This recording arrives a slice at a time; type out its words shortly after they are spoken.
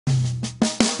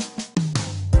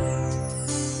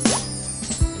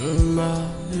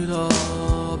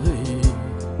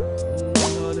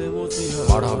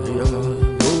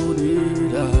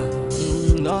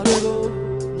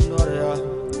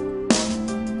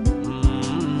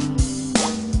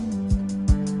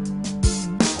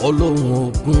olóhùn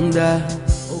ògúndá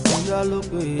ló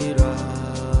gbéra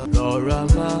lọ́ra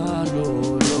máa lò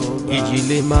lọ́ra ìjì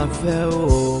lè máa fẹ́ o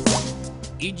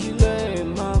ìjì lè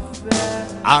máa fẹ́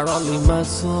arọ lè máa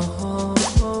sán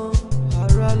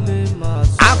ara lè máa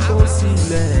sán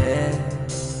àkọsílẹ̀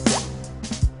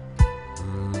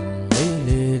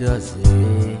ilé dàsí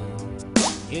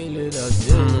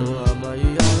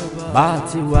bá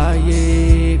ti wáyé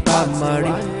bá máa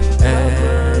rí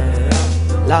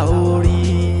láorí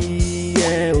ẹ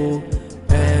o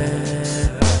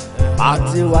bá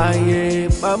ti wáyé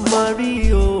bá máa rí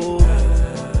o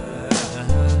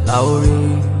láorí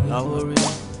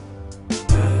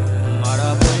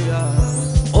maraboya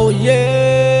oyè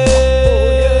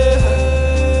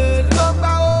ló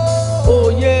gbà ó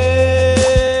oyè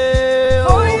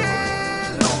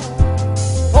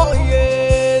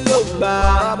ló gbà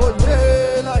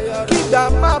kígbà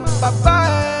má bàbá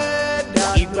ẹ̀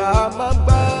dàgbà má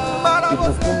gbà.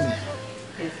 Ìbùkún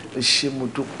mi ṣe mo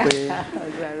dúpẹ́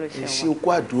ṣe okú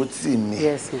àdúró tì mí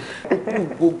okú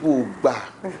gbogbo ògbà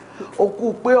okú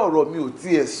pé ọ̀rọ̀ mi ò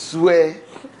tiẹ̀ sú ẹ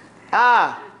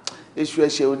èṣù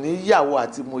ẹ̀ṣẹ̀ ò ní yàwó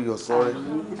àti mo yọ̀ sọ́rẹ́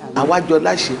àwájọ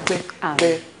láṣẹ pẹ́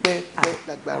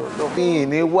lágbára Ọlọ́run mi ì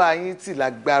ní wá yín tì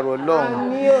lágbára Ọlọ́run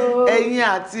ẹ̀yin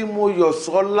àti mo yọ̀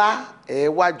sọ́lá ẹ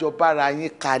wájọ bára yín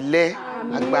kalẹ̀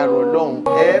lágbára Ọlọ́run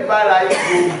ẹ bára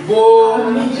yín gbogbo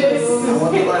àwọn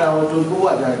tó bára wọn tó gbó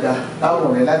wà dáadáa láwọn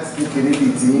ọ̀rẹ́ láti kékeré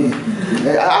bíi tiyín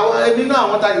àwọn ẹbí náà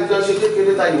àwọn tàbí tó ṣe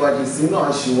kékeré tàbí ìwádìí sí náà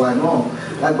àṣìwà náà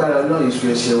lágbára Ọlọ́run èṣù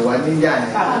ẹ̀ṣẹ̀ wà níyà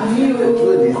yẹn ojú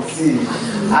òde tí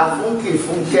àfúnkì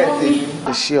fún kẹ́tẹ́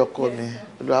ẹ ṣé ọkọ mi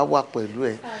Olúwa wà pẹ̀lú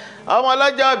ẹ ọmọ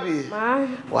ọlọ́jọ́ bí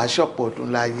wàá ṣọ̀pọ̀ ọdún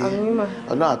láyé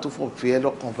Ọlọ́run àtúfò fi ẹ́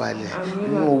lọ́kàn balẹ̀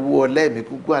nínú owó ọlẹ́mí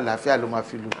gbogbo àlàáfíà ló máa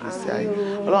fi lò pèsè ayé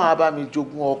Ọlọ́run á bá mi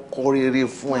jogún ọkọ rere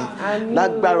fún ẹ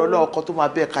lágbára Ọlọ́run ọkọ tó máa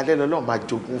bẹ́ẹ̀ kalẹ̀ Ọlọ́run máa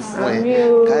jogún fún ẹ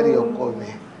kárí ọkọ mi.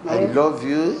 I love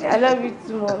you. I love you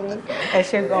too, mommy. Ẹ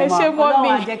ṣé gan ma. Ọlọ́run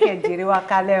á jẹ́ kẹ́ jèrè wa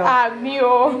kalẹ̀ o. Àmín o.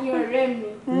 Ẹ̀yin ọ̀rẹ́ mi,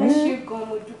 ẹ ṣé gan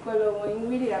mo dúpẹ́ lọ́wọ́ yín,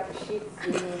 really appreciate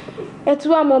you. Ẹ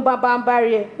tún wá mọ bàbá ń bá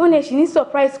rí ẹ. Wọ́n ní ẹ ṣì ní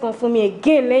surprise kan fún mi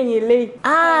again lẹ́yìn eléyìí.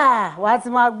 Wàá ti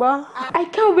máa gbọ́. I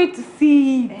can't wait to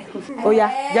see it. Ó yá,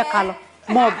 jẹ́ ká lọ.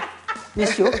 Mọ̀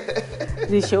níṣó.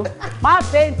 Má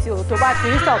fẹ́ǹtì o tó bá ti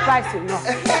ní surprise náà.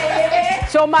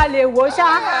 Ṣé o máa lè wò ṣá? I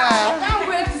can't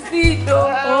wait to see it o.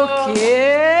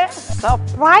 Okay.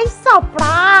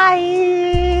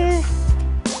 Surprise.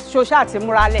 Ṣoṣá àti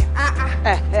múra lẹ̀.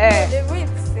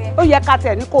 Ó yẹ ká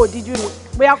tẹ̀ ní kò díjú ni,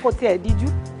 bóyá kò tiẹ̀ díjú.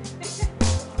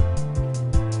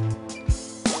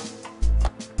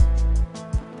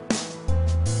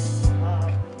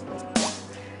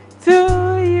 To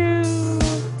you,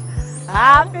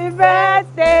 happy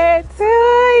birthday to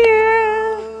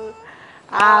you,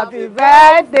 happy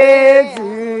birthday to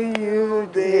you,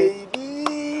 baby.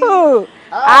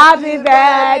 Happy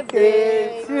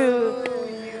birthday to you.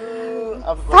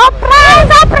 Surprise!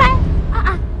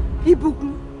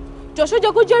 Ìbùkún. Jọ̀ṣọ́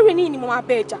jẹ́ kó jẹ́rìí ní mo máa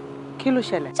bẹ ẹja. Kí ló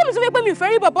ṣẹlẹ̀? Ṣé mi sọ pé mi ò fẹ́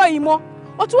rí bọ̀bọ́ yìí mọ́?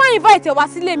 O tún wá invite ẹ wá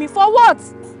sílé mi for what?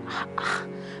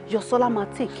 Yọ̀sọ́lá máa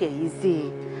take it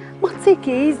easy. Take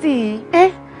it easy.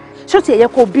 Ṣé ó ti yẹ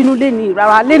kó bínú léni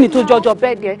rárá léni tó jọjọ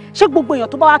bẹ́ẹ̀ ni ẹ? Ṣé gbogbo èèyàn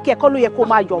tó bá wá kí ẹ kọ́ ló yẹ kó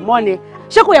máa yọ̀ mọ́ ni?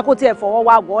 Ṣé kò yẹ kó tiẹ̀ fọwọ́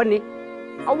wá wọ́ ni?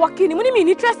 Ọwọ́ kí ni? Mo ní mi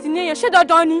ní interest ní èèyàn, ṣé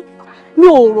dandan ni? Mi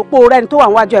ò rò pé ọ̀rẹ́ ni tó wà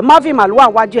níwájú ẹ̀, Marvin mà ló wà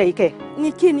níwájú ẹ̀ yìí kẹ̀.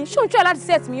 Ní kí ni? Ṣé o ń try láti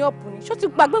set me up ni? Ṣé o ti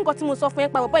gbàgbé nǹkan tí mo sọ fún ẹ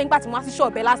pa bọ̀bọ́ yìí nígbà tí mo wá sí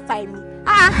ṣọ́ọ̀bẹ last time ni?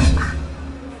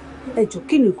 Ẹ jọ̀ọ́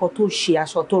kí ni nǹkan tó ṣe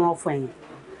aṣọ tó rán fún ẹ̀yin?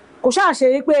 Kò ṣáà ṣe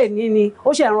wípé èní ni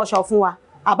ó ṣe ìránṣọ fún wa,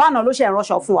 àbáná ló ṣe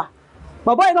ìránṣọ fún wa.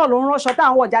 Bọ̀bọ́ yìí náà ló ń ránṣọ tá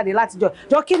à ń wọ̀ jáde látijọ́.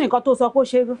 Jọ kí ni nǹkan tó sọ pé ó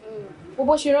ṣe rú?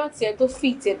 Bó ṣe rántí ẹ tó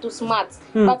fit ẹ tó smart.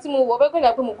 Bá tí mo wọ̀ bẹ́ẹ̀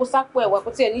kọjá pé mo kó sápò ẹ̀wà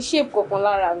kó tiẹ̀ ní shape kankan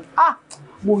lára mi.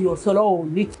 Mo yọ̀ sọ́lọ́ ò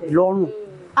ní tẹ́ lọ́rùn.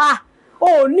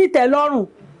 Ò ní tẹ́ lọ́rùn.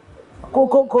 Kò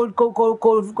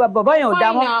bọ̀bọ́ yẹn ò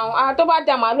dá mọ́. Tó bá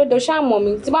dà máa lóde ṣáà mọ̀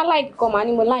mi. Tí bá like kan màá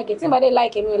ní mo like ẹ. Tí bá dé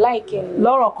like mi ò like ẹ.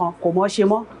 Lọ́rọ̀ kan kò mọ̀ ṣe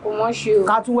mọ́. Kò mọ̀ ṣe o.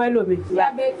 Ká tún wẹ́ lómi.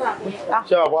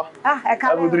 Ṣé wàá pa? Ẹ ká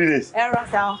every 3 days. Ẹ rọ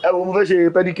sa. Ẹ wo mo fẹ́ ṣe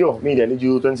pedicure mi ìdẹ̀ ní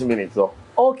ju 20 minutes lọ.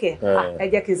 Okay. Ẹ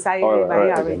jẹ́ kí n sáré ní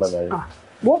báyìí arrange.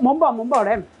 Mo ń bọ̀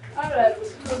ọ̀rẹ́ mi.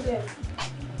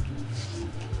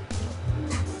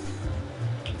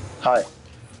 Hi.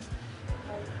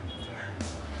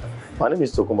 My name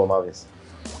is Tokumbo Marvis.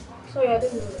 Sorry, I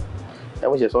didn't know that. Ẹ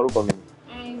mo ṣe sọ orúkọ mi.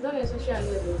 It's not a social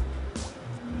media.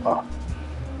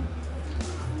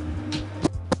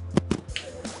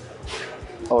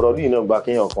 Ọ̀rọ̀ bí iná gba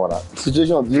kéèyàn kan ra.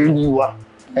 Situation tí ó wà.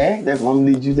 Therefore, I'm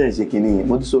the and shaking it.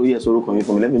 What is so yes, or coming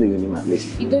from? Let me know your name,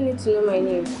 please. You don't need to know my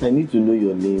name. I need to know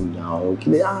your name now.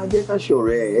 Okay, just sure.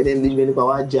 And then leave me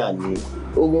power journey.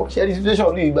 Oh, share the situation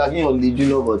really back in on the you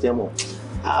know but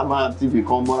a máa ti fi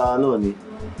kan mọ́ra náà ni.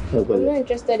 I'm not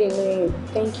interested in knowing you.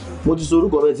 Thank you. Mo ti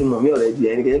sorúkọ bẹ́ẹ̀ ti mọ̀ mí already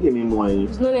ẹni kẹ́kẹ́ kí mi mọ ẹ̀yin.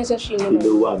 It's not necessary. No. Kí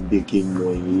ló wà bẹ́ẹ̀ kí n mọ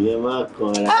ẹ̀yin ẹ má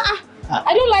kan ara.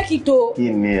 I don't like it though. Kí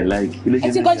ni ẹ like?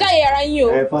 Ẹ ti kọjá yẹ ara yín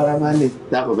o. Ẹ farabalẹ̀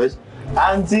dákọ̀ fẹ́.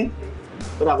 Àǹtí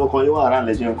ó dà kọ̀ọ̀kan yín wà ara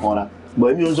lẹ̀ ṣe ń kanra.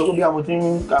 Bọ̀ èmi ò sọ pé bí àwọn tí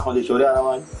ń kakọ̀ lè ṣọ̀rẹ́ ara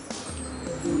wa ni.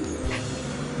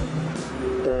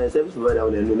 Service provider ò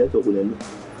lè lo network ò lè lo.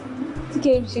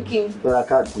 Chicken. Lọ́ra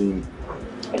káàdì mi.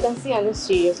 I can see I'm not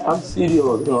serious. I'm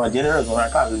serious. No, I'm generous. Lọ́ra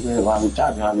káàdì mi. I'm in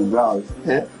charge. I'm in browse.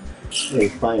 Ẹ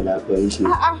fine lápẹ̀ ẹ ṣe.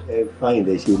 Ẹ fine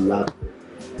ẹ ṣe lá.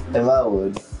 Ẹ má wọ̀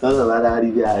ọ́. Lọ́nà bá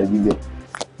dárí bí àrí bẹ̀.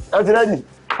 Ẹ ti rẹ́dì.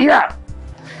 Yíyá.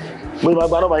 Mo ní ma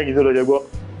gba nọ́mbà yín kì í tó lọ jẹ gbọ́.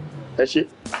 Ẹ ṣe.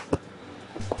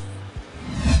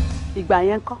 Ìgbà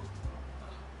yẹn ńkọ́?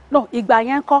 No, ìgbà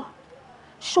yẹn ńkọ́?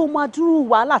 Ṣé o máa dúró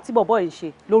wàhálà tí bọ̀bọ́ yìí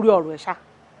ṣe lórí ọ̀rọ̀ ẹ̀ ṣá?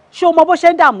 Ṣé o mọ bó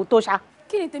ṣe ń dààmú tó ṣá?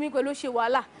 Kí ni tèmi pẹ̀lú ṣe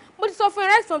wàhálà? Mo ti sọ fún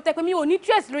right from tech pé mi ò ní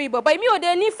stress lórí bọ̀bọ́ mi ò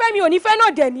dé nífẹ̀ẹ́ mi ò nífẹ̀ẹ́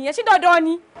náà dẹ̀ nìyẹn ṣé dandan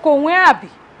ni. Kò wọ́n àbí?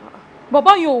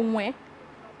 Bọ̀bọ́ yẹn ò wọ́n.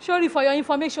 Sorry for your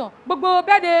information. Gbogbo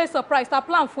birthday surprise ta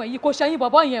plan fún ẹ yìí kò ṣẹ̀yìn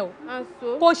bọ̀bọ́ yẹn o.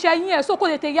 Kò ṣẹ̀yìn ẹ̀ so kò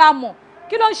tètè yá mọ̀.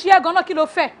 Kí ló ń ṣe ẹ́ gan-an kí ló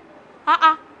fẹ́?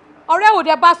 Ọ̀rẹ́ ò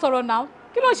dẹ̀ bá sọ̀rọ̀ náà.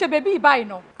 Kí ló ń ṣe bèbí ìbáyìí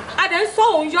náà? A dẹ̀ ń sọ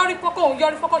òun yọrí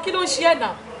fọ́kọ́ kí ló ń ṣe ẹ̀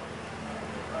náà?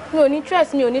 Mi ò ní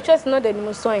stress náà dẹ̀ ni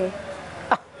mo sọ yẹn.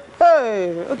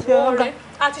 Ó ti yẹ ọ̀rẹ́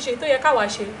a ti ṣe tó yẹ káwa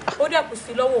ṣe ó dẹ̀ kù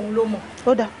sí lọ́wọ́ òun ló mọ̀.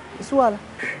 Ó dà, sí wàhálà.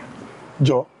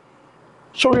 Jọ,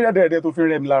 sórí rẹ́dẹ̀ẹ́dẹ́ tó fi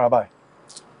rẹ́ mi lára báyìí.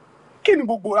 Kí ni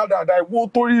gbogbo rádaràda ìwọ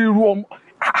torí irú ọmọ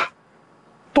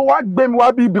tó wá gbé mi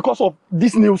wá bí because of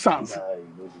this nuisance?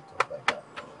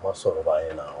 Wọ́n sọ̀rọ̀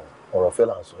báyẹn náà. Ọ̀rọ̀ fẹ́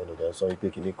là ń sọ ẹnu dẹ̀ ń sọ wípé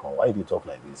kinní kan. Why you dey talk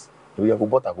like this? Ìwé yẹ kó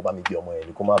bọ́tà kó bá mi bí ọmọ yẹn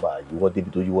ni kó má bàa yíwọ́ débi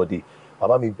tó yíwọ́ dé.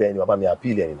 Bàbá mi bẹ́ẹ̀ ni bàbá mi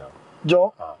appeal ẹni náà.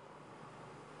 Jọ,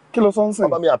 kí ló sọ ń sìn?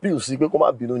 Bàbá mi appeal sí pé kó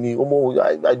má bínú ni ọmọ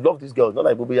I love this girl not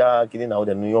like bó bóyá kinní náà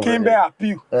ọ̀dẹ̀ ní yọ̀ọ́. Kí n bẹ́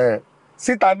appeal?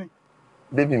 Síta ni.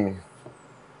 Baby mi.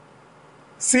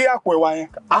 Sí àpò ẹ̀wà yẹn.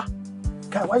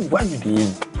 Guy, why you dey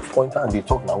point and dey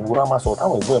talk na wúrà máa sọ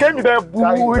táwọn ìgbọ́n. Kémi bẹ bu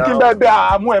kí n bẹ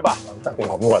àmú ẹ̀ bá. Àtàkùn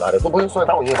ọ̀gbìn wà lára ẹ̀ tó bóyá sọ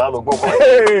táwọn yẹn bá lọ gbọ́ kọ́.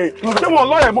 Ṣé wọn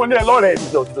lọ́rẹ̀ mo ní ẹ lọ́rẹ̀ ni?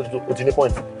 O ti ní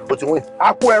point, o ti win.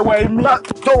 Àpò ẹ̀wà èmi.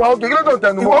 Tó wà ókè, kí ló tó ń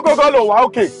tẹnu mọ́? Ìwọ gógó ló wà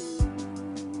ókè.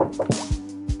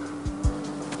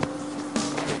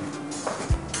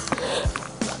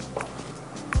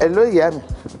 Hello ìyá mi.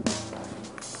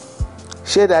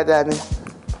 Ṣé dáadáa ni?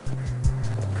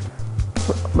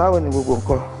 Báwo ni gbogbo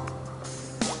nǹkan?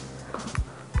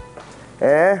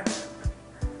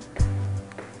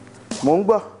 Mò ń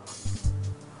gbọ́.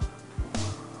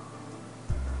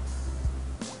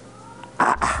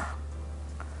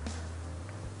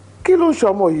 Kí ló ń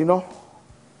ṣọmọ yìí ná?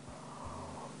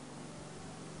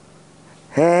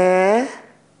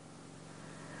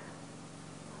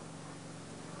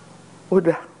 Ó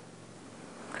dáa.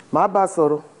 Màá bá a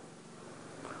sọ̀rọ̀.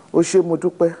 Ó ṣé mo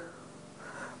dúpẹ́.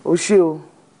 Ó ṣé o.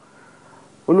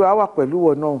 Olúwa wà pẹ̀lú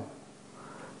wọ náà.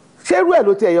 Ṣé irú ẹ̀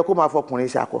ló ti ẹ̀yẹ kó máa fọkùnrin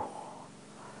ṣakọ?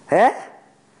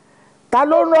 Ta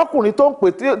ló ń rọ́kùnrin tó ń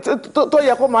pè tó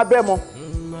yẹ kó máa bẹ́ mọ?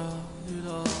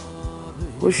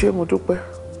 Ó ṣé mo dúpẹ́.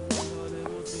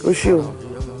 Ó ṣé o.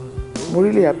 Mo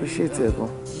really appreciate ẹ̀ gan.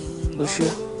 Ó ṣé.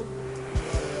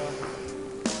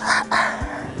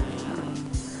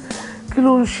 Kí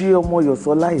ló ń ṣe ọmọ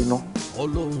Yọ̀sọ́lá yìí náà?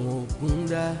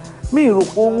 Mi rò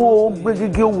pé owó gbé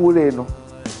gégé owó rẹ̀ nà.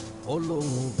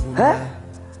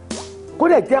 Kó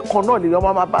dẹ̀ jẹ́ kan náà lèèyàn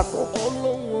máa bá sọ.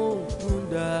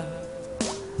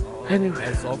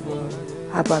 Anyway,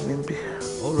 a bá mi bí.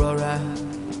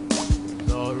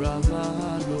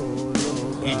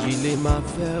 Ìjì lè máa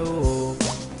fẹ́ o,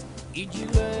 ìjì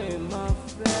lè máa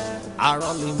fẹ́, ara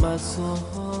lè máa sàn,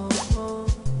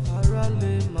 ara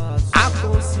lè máa sàn,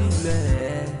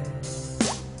 àkọsílẹ̀.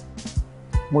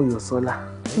 Mo Yọ̀sọ́lá.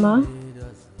 Ma?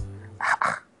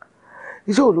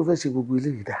 Iṣẹ́ wo ló fẹ́ ṣe gbogbo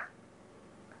eléyìí dá?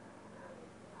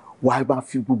 Wàá máa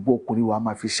fi gbogbo ọkùnrin wàá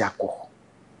máa fi ṣakọ.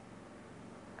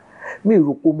 Mi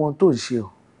rò pé ọmọ tó ń ṣe o.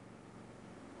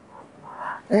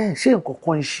 Ṣé nǹkan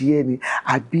kan ń ṣe ẹ́ ni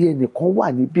àbí ẹnìkan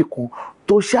wà níbì kan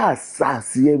tó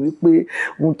ṣàṣàṣì ẹ wípé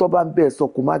ohun tó bá ń bẹ́ẹ̀ sọ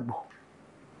kó má gbọ́?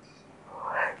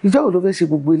 Iṣẹ́ wo ló fẹ́ ṣe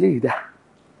gbogbo eléyìí dá?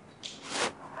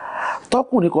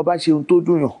 Tọkùnrin kan bá ṣe ohun tó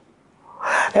dùn yàn,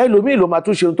 ẹlòmíì ló máa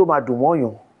tún ṣe ohun tó máa dùn mọ́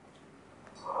yàn.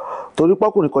 Torí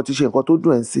pọ́kùnrin kan ti ṣe nǹkan tó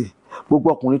dùn ẹ̀ ń sè,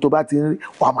 gbogbo ọkùnrin tó bá ti ń rí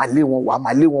wàá máa lé wọn, wàá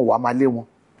máa lé wọn, wàá máa lé wọn.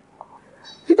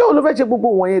 Iṣẹ́ wo ló fẹ́ ṣe gbogbo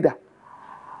wọn yẹn dà?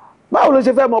 Báwo ló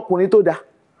ṣe fẹ́ mọ ọkùnrin tó dáa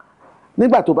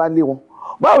nígbà tó bá lé wọn?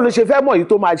 Báwo ló ṣe fẹ́ mọ̀ èyí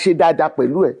tó máa ṣe dáadáa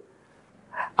pẹ̀lú ẹ̀?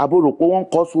 Àbò rò pé wọ́n ń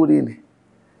kọ́ sórí ni.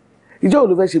 Iṣẹ́ wo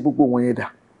ló fẹ́ ṣe gbogbo wọn yẹn dà?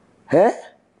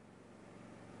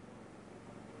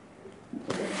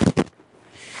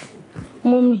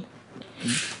 Mọ́mì,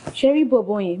 Ṣé rí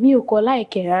bọ̀bọ̀ yẹn mi ò kọ́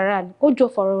láìkẹ́ rárá ni. Ó jọ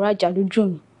fọ̀rọ̀ rajà lójú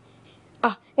mi.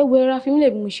 Ẹ wo ẹra fi mí lè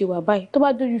bí mo ṣe wà báyìí. Tó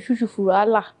bá dojú ṣúṣù fùrọ̀ á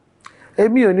là.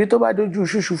 Èmi ò ní tó bá dojú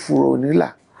ṣúṣù fùrọ̀ ò ní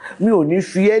là. Mi ò ní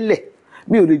fi ẹ́ lẹ̀.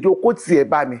 Mi ò lè jó kó tiẹ̀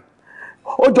bá mi.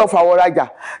 Ó jọ fàwọ̀ rajà.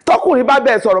 Tọkùnrin bá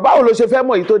bẹ́ẹ̀ sọ̀rọ̀ báwo ló ṣe fẹ́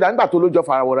mọ̀ èyí tó dá nígbà tó ló jọ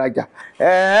fàwọ̀ rajà.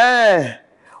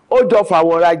 Ó jọ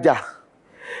fàwọ̀ rajà.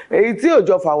 Èyí tí ò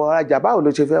jọ fàwọ̀ rajà báwo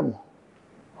ló ṣe fẹ́ mọ̀?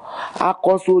 A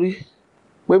kọ́ sórí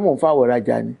pé mò ń fàwọ̀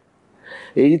rajà ni.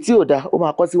 Èyí tí ò dá ó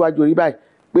máa kọ́ síwájú orí báyìí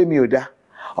pé mi ò dá.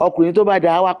 Ọkùnrin tó bá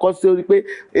dá á wá kọ́ sórí pé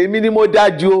èmi ni mo dá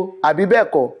ju o àbí bẹ́ẹ̀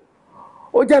kọ́.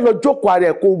 Ó jẹ́ lọ jókòó ara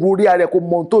ẹ̀ kó rorí ara ẹ̀ kó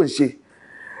mọ ohun tó ń ṣe.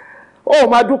 Ó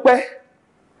máa dúpẹ́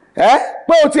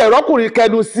pé o ti ẹ̀rọ́kùnrin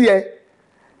kẹnu sí ẹ.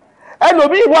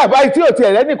 Ẹlòmíì wà báyìí tí ò ti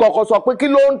ẹ̀rẹ́ nìkan kan sọ pé kí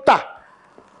ló ń tà.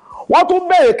 Wọ́n tún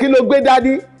bẹ̀rẹ̀ kí ló gbé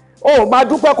dání. Ó máa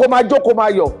dúpẹ́ kó máa jókòó máa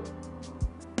yọ̀.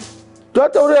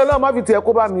 Jọ́tọ̀ orí Ọlọ́run má fi tiẹ̀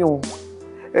kó bá mi o.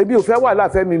 Èmi ò fẹ́ wàhálà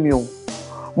fẹ́ mi o.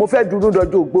 Mo fẹ́ dúró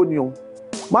dọjọ́ ògbó ni o.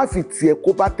 Má fi tiẹ̀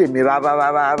kó bá tèmi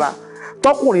rárá.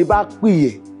 Tọkùnrin bá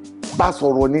pìyè bá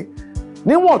sọ̀rọ̀ ni.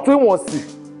 Níwọ̀n tún ìwọ̀n sì.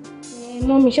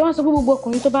 Mọ́mì ṣé wọ́n sọ pé gbogbo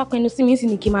ọkùnrin tó bá kọnu sí mi sì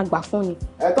ní kí n máa gbà fún ni.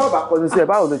 Tó bá kọnu sí ẹ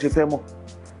báwo ló ṣe fẹ́ mọ̀?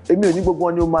 Èmi ò ní gbogbo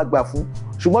wọn ni ó máa gbà fún.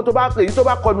 Ṣùgbọ́n tó bá pè yí tó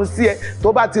bá kọnu sí ẹ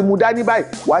tó bá ti mú dání báyìí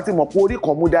wàá ti mọ̀ pé orí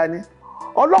kan mú dání.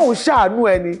 Ọlọ́run ṣàánú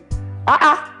ẹni.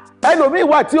 Ẹlòmíì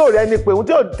wà tí ò rẹ́ni pé òun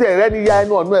tí ò tẹ̀ rẹ́ni ya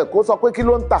ẹnu ọ̀nà ẹ̀ kó sọ pé kí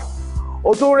ló ń tà.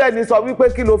 O tún rẹ́ni sọ wípé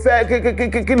kí ló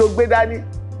fẹ́ kí ló gbé dání.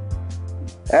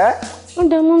 Ó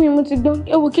dá mọ́mì mo ti gbọ́.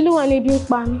 Ewu kí ló wà ní ebi ń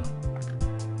pa mí.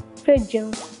 Fẹ́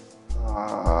jẹun.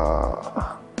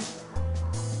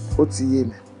 Ó ti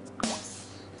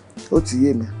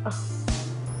yé mi.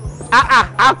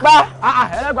 Apá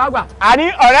ẹlẹ́gbàgbà. Àní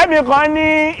ọ̀rẹ́ mi kan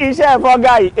ní iṣẹ́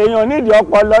fọ́gà yìí èèyàn nídìí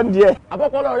ọpọlọ díẹ̀.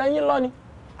 Àpọ̀pọ̀lọ ọ̀rẹ́ yín lọ ni.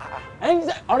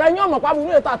 Ọ̀rẹ́ yín ọmọ pàbùrú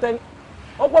lè tà tẹ́ni.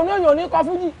 Ọ̀pọ̀ ní èèyàn ní kọ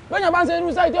fújì. Bẹ́ẹ̀yàn bá ń ṣe irú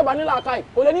iṣẹ́ tí ò bá nílò àkàì,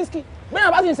 kò lè ní ski.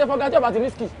 Bẹ́ẹ̀yàn bá sì ń ṣe fọ́gà tí ò bá ti ní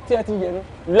ski tí ẹ ti yẹnu.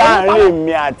 Láàárín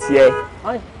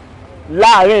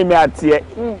èmi àti ẹ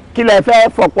kí lẹ fẹ́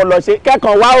fọpọlọ ṣe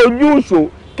kẹ́kàn wá ojú ìṣó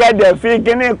kẹ́dẹ̀ fi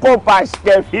kíní kópa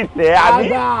kẹfì lẹ̀ àbí.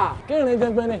 Àgbà kí ìrìn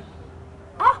gbẹngbẹ ni.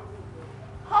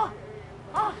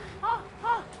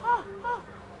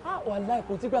 Wàláhì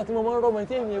kò tí pé àti mo máa ń rọ́mọ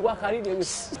tí èmi wá kárí lè rí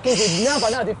kí n sì ní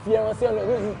àǹfààní àti fi ẹran sí ẹnu ẹ̀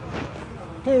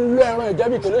kí n lo ẹran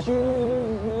ìjẹ́bì kò lóṣù.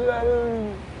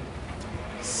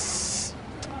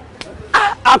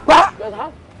 Apá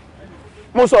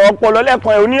mo sọ̀rọ̀ ọpọlọ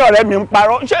lẹ́ẹ̀kan ẹ̀ oní ọ̀rẹ́ mi ń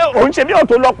parọ́ ṣé òun ṣe bí òun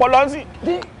tó lọ́pọlọ sí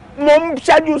mo ń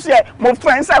ṣáájú sí ẹ mo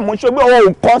fẹ́ǹsẹ̀ mo ṣe bí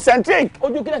òun concentrate.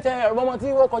 Ojú kílẹ̀ tẹ ẹ̀rọ ọmọ tí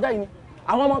wọ́n kọjá yìí ni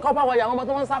àwọn ọmọ kọ́pá wọ̀nyí àwọn ọmọ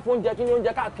tó máa ń sá fún oúnjẹ kí ni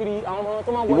oúnjẹ káàkiri àwọn ọmọ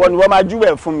tó máa ń wọlé. Ìwọ ni wọ́n máa jú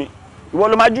ẹ̀ fún mi ìwọ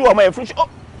ló máa jú ọmọ ẹ̀ fún ṣé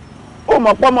ó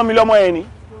mọ̀ pọ́ ọmọ mi lọ́mọ yẹn ni.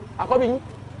 Àkọ́bí yín.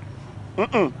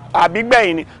 Àbí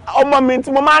gbẹ̀yìn ni ọmọ mi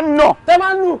tí mo máa ń nà. Tẹ́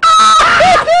máa ń nù.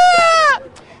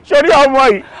 Sórí ọmọ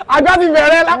yìí àgbà ti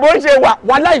bẹ̀rẹ̀ la. bó ṣe wà.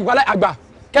 Wàláhì àgbà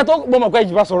kẹ́tọ́ mo mọ̀ pé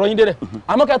ìjìbá sọ̀rọ̀ yín délẹ̀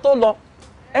àmọ́ kẹ́tọ́ lọ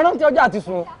ẹran tí ọjà àti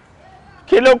sùn.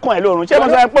 Kí ló kàn ẹ́ lórun ṣé mo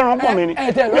sọ pé òun kàn mí ni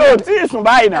mi ò tí ì sùn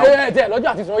báyìí náà. Lọ́jọ́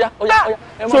àti sùn ọya.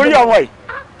 Sórí ọmọ yìí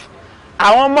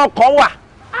àwọn ọmọ kan wà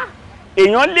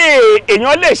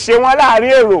èèyàn lè ṣe wọn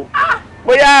láàrin èrò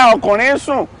bóyá ọkùnrin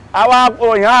sùn àwa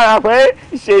èèyàn ara pé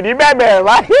ṣèdí bẹ̀bẹ̀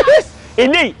rà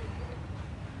eléyìí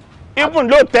even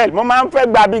l'hotel mo máa ń fẹ́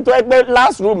gba ibi tó ẹ pé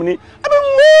last room ni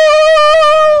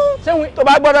tó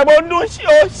bá gbọ́dọ̀ bó dún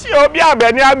sí o bí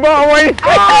àbẹ̀ ní agbọ́n wọn yìí.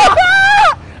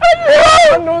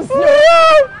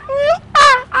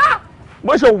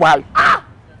 Bó ṣe wà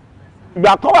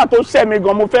ìgbà kan wà tó ṣẹ́ mi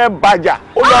gan mo fẹ́ bàjà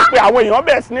ó lọ pé àwọn èèyàn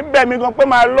bẹ̀rẹ̀ sí ní bẹ̀ mí gan pé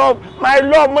my love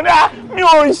mo ní mi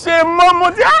ò ṣe mọ́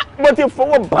mo ti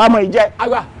fowó bá ọmọ ìjẹ́.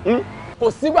 Àgbà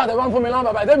kò sígbà tó bá ń fún mi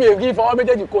lámbà báyìí tẹ́mi èyí fọwọ́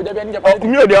méjèèjì kò jẹ́ bí ẹni jẹ́ pàdé.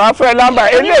 Mi ò dẹ̀ wá fẹ́ lámbà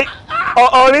eléyìí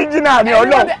original ni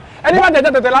Ọlọ́run. Ẹni bá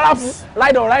tẹ̀tẹ̀ lára fún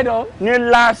láìdọ̀. Ní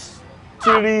last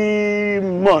 3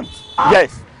 months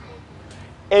yes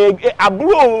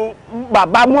àbúrò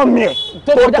bàbá mọ́mí ẹ̀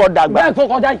tó tọ́ dàgbà. Bẹ́ẹ̀ tó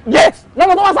kọjá yìí. Yes.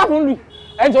 Lọ́mọ tó wá sáfún lù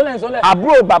ẹ̀ńsọ́lẹ̀.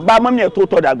 Àbúrò bàbá mọ́mí ẹ̀ tó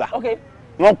tọ́ dàgbà.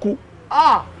 Wọ́n kú.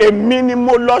 Èmi ni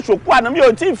mo lọ ṣòkú àná mi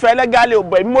ò tí ì fẹ́ lẹ́gàlẹ̀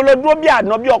òbọ̀ èmi mo lọ dúró bí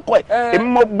àná bí ọkọ ẹ̀ èmi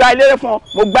mo gba eléré fún ọ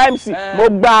mo gba MC mo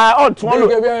gba ọ̀tún wọn lò.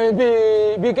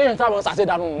 Bí kéèyàn sábà ṣàṣẹ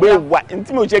dànù. Pé wà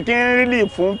tí mo ṣe kí n rí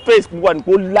fún Facebook wà ní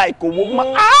kó láìkó owó máa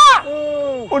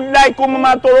ó láìkó mo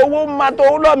máa tọrọ owó máa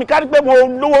tọrọ lọ́ọ̀ mi kárí pé mo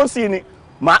lówó sí ni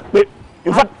máa pé.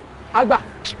 Àgbà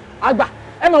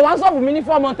ẹ mọ̀ wá sọ́ọ̀bù mi ní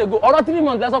 4 months ago ọ̀rọ̀ 3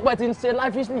 months lẹ́sọ̀ pé ti ń ṣe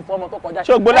life history 4 months tó kọjá.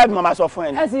 Ṣé o gbọ́ láti máa sọ fún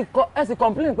ẹ ni. ẹ sì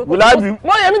complain pé. Gùlábì.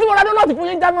 Mo yẹ mi tí mo rádó náà ti fún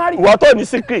yín January. Ìwọ tó ní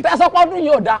secret. Tẹ́sán pọ́dún yìí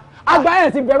ò dáa. Àgbà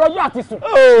ẹ̀ ti bẹ̀rẹ̀ ọjọ́ àti sùn.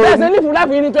 Bẹ́ẹ̀ ṣe live life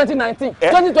yìí ní 2019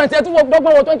 2020 ẹ̀ tún wọ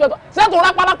gbọ́gbọ́n wọ 2020 ṣètò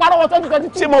rápálápárọ̀ wọ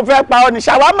 2022. Tí mo fẹ́ pa ọ ní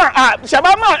ṣàwámà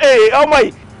ọmọ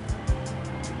yìí.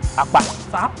 Apá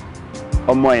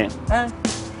ọmọ yẹn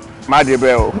má dé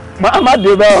bẹ́ẹ̀ o má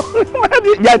dé bẹ́ẹ̀ o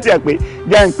jẹ́ tiẹ̀ pé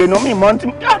jẹ́ ń pè ní mi mọ́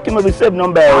kí mo fi save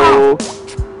number o.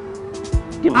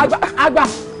 àgbà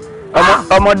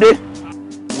ọmọdé.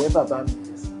 ìwé bàbá mi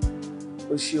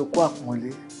ó ṣe okó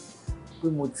àpọ́nlé pé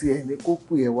mo ti ẹ̀ ní kó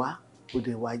pè ẹ́ wá ó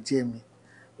dẹ̀ wá jẹ́ mi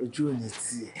ojú ò ní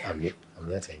tiẹ̀. àmì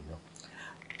àtẹ̀yìn náà.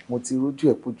 mo ti rójú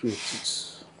ẹ̀ pójú ẹ̀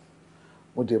tútù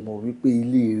mo dẹ̀ mọ̀ wípé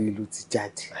ilé ire ló ti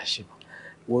jáde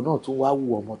ìwọ náà tún wá wù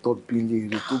ọmọ tó bí ilé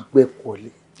ire tó gbẹ́kọ̀ọ́lé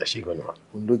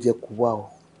òun ló jẹ́ kó wá o.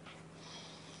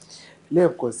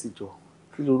 lẹ́ẹ̀kan sí jọ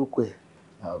kí lorúkọ ẹ̀.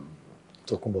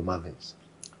 Tókunbọ̀ Marvins.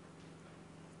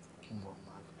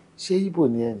 ṣé Ìgbò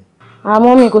ni ẹ ni.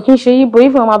 àmọ́ mi kò kí ń ṣe Ìgbò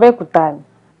ìfẹ́ ọmọ Abẹ́òkúta ni.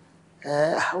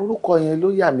 orúkọ yẹn ló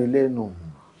yà mí lẹ́nu.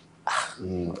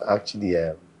 Actually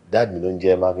dad mi ló ń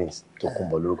jẹ́ Marvins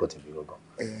Tókunbọ̀ lórúkọ tèmi gangan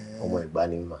ọmọ Ẹ̀gbá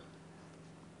ni mà.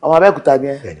 ọmọ Abẹ́òkúta ni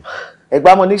ẹ.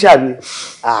 Ẹ̀gbá mo ní ṣàbí.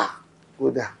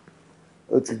 kódà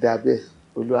ó ti dà bẹ́ẹ̀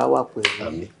Olúwa wà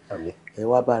pẹ̀lú ẹ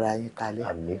wá bára yín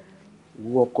kalẹ̀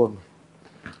ìwọ ọkọ mi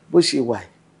bó ṣe wà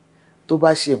tó bá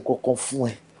ṣe nǹkan kan fún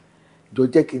ẹ jọ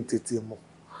jẹ́ kí n tètè mọ̀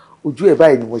ojú ẹ̀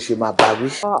báyìí ni mo ṣe máa bá wí.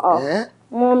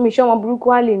 mo mi ṣe ọmọ burúkú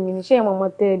wá lè mí ní ṣé ìmọ̀ ọmọ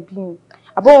tẹ́ ẹ bí mi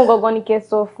àbọ̀wọ̀n gangan ni kẹ́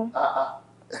sọ fún.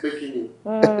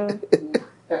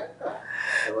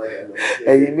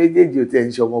 ẹ̀yin méjèèjì ò tẹ̀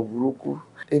ń ṣe ọmọ burúkú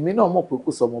èmi náà mọ̀ pé kò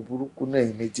sọ ọmọ burúkú náà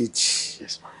ẹ̀yin méjèèjì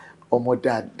ọmọ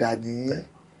dáadáa ní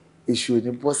èṣù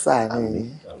òní bọ́ sáàárín yín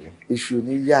èṣù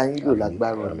òní yá yín lò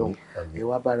lágbára Ọlọ́run ẹ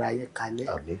wá bára yín kalẹ̀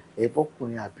ẹ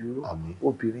bọ́kùnrin àbíró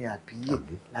obìnrin àbíyè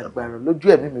lágbára lójú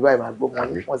ẹ̀mí mi báyìí máa gbọ́ mọ́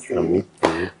ní pọ̀ sí i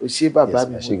o ṣé bàbá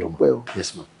mi mo dúpẹ́ o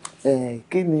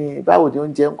kí ni báwo ni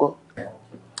oúnjẹ ń kọ́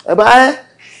ẹ bá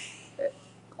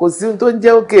kò sí ohun tó ń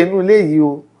jẹ́ òkè inú ilé yìí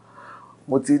o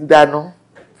mo ti ń dáná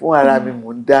fún ara mi mò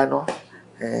ń dáná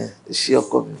ṣé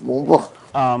ọkọ mi mò ń bọ̀.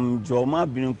 jọ̀ọ́ má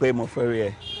bínú pé mo fẹ́ rí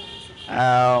ẹ.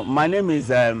 My name is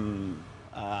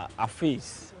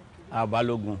Afis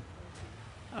Balogun.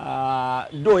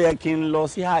 Though yẹ kí n lọ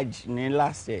sí Hajj ní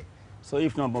last year, so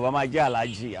if not, bàbá máa jẹ́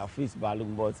Alhaji Afis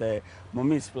Balogun, but mo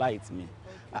miss flight mi.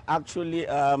 Actually,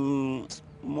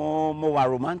 mo were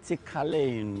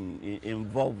romantically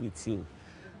involved with you.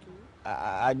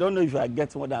 I don't know if you are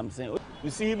getting what I'm saying. You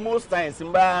see, most times,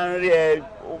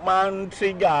 man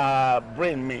trigger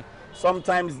brain me.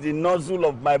 Sometimes the nozzle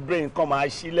of my brain come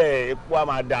and shile.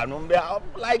 I'm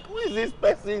like, who is this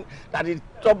person that is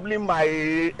troubling my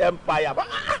empire? But,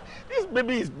 this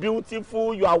baby is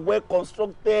beautiful. You are well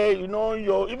constructed. You know,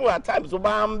 even at times, so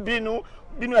I'm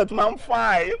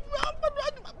fine.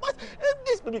 But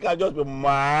this baby can just be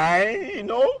mine. You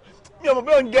know, you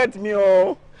don't get me.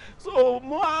 So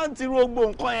more anti-robo,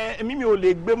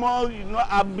 you know,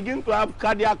 I begin to have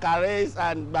cardiac arrest,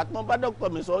 and but no doctor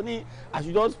me so I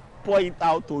should just pour it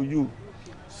out to you.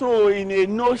 So in a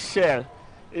nutshell,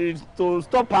 to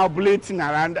stop ablating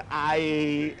around,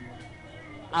 I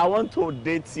want to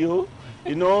date you.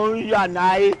 You know, you and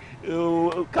I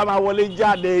come awole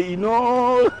jade, you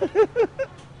know.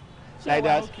 Like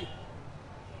that.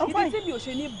 Ìdí tí mi ò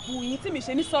ṣe ní bu yín tí mi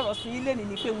ṣe ní sọ̀rọ̀ sí ilé ni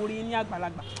pé mo rí yín ní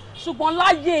àgbàlagbà ṣùgbọ́n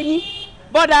láyé yín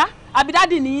bọ́dà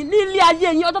àbídádì ní ilé ayé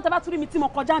yín ọjọ́ tẹ́ bá tún rí mi tí mo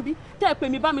kọjá bí tẹ́ ẹ pè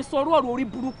mí bá mi sọ ọ̀rọ̀ orí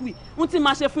burúkú yìí ohun tí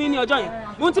máa ṣe fún yín ní ọjọ́ yẹn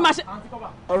ohun tí máa ṣe.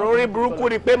 ọ̀rọ̀ orí burúkú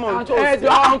ni pé mò ń tó sí.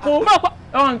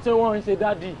 ọ̀hún tí wọ́n ń ṣe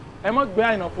dádì ẹ mọ̀ gbé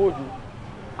àìnà fóòdù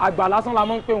àgbà lásán la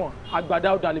mọ̀ ń pè wọ́n àgbàdá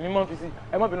ọ̀dà lèmi mọ̀ ń fi sí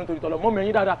ẹ mọ̀ bínú torí tọ̀lọ̀ mọ̀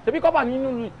mẹ́yìn dáadáa ṣebí kọ́pà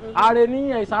nínú ààrẹ ní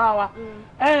ìsára wa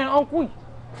ọ̀nkú yìí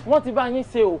wọ́n ti bá yín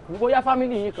ṣe òkú bóyá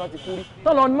fámìlì yín kan ti kú rí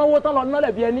tán lọ náwó tán lọ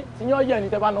nálẹ̀ bí ẹni tí yán yẹ̀ ní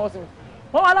tẹ́ bá náwó sí mi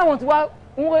wọ́n wá láwọn ti wá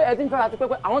ń wé ẹtí ń fẹ́ra ti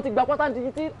pẹ́pẹ́ àwọn ti gba pátá tí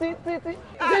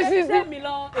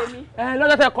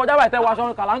lọ́jọ́ tẹ kọjá báyìí tẹ wọ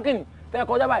aṣọ kàlánkìnì tẹ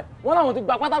kọjá báyìí wọ́n láwọn ti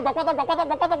gba pátá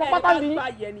bí. mi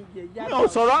ò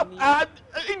sọ̀rọ̀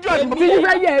ìjọ ìbò. tí yín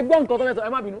fẹ́ yẹ ẹgbọ́n nǹkan tó fẹ́ sọ ẹ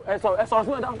má bínú ẹ sọ̀rọ̀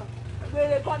fún ẹ dáhùn.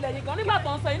 wèrè kan lẹ́yìn kan nígbà tó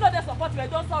ń sọ yìí lóde support rẹ̀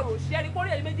jọ sọ̀rọ̀ òṣìṣẹ́ ní kórè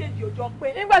ẹ̀yìn méjèèjì òjò pé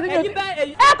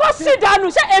ẹ kó sì dànù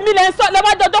ṣé èmi lẹ́ ń sọ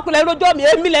lẹ́wọ́n jọjọ́ kùlẹ̀ rojọ́ mi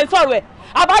èmi lẹ́ ń sọ̀rọ̀ ẹ̀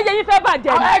àbáyé yín fẹ́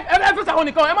bàjẹ́ ni. ẹ fi sàwọn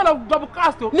nìkan ẹ má lọ double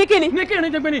cast o. ní kíni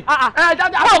jẹgbẹ ni.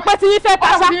 àwọn òpè tí yín fẹ́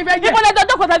kásá níbo lẹ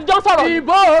jọjọ́ kọ̀ọ̀tà jọ sọ̀rọ̀.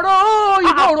 ìbòòrò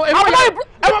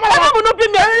ẹ má múnú bí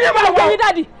mi ẹ má wọ yín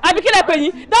dádì àbí kílẹ̀ pè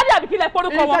yín dádì àbí kílẹ̀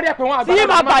porúkọ wọn tí yín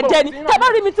máa bàjẹ́ ni tẹ bá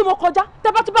rí mi tí mo kọjá tẹ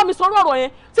bá tún bá mi sọ̀rọ̀ ọ̀rọ̀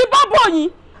yẹn tí bá bọ̀ yín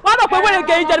wọ́n rò pé wẹ́rẹ́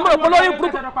gẹ̀yìn jẹ́ ni mo rò pé lórí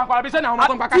burúkú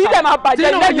tí ilẹ̀ máa bàjẹ́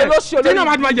lẹ́yìn lóṣù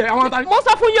olórí mo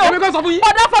sọ fún yín o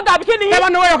ọ̀dà fọ́gà àbí kí ni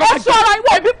yín ó sọ ara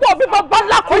ìwọ òbí pọ̀ òbí bọ̀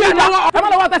bọ́lá kò yẹ náà. ẹ má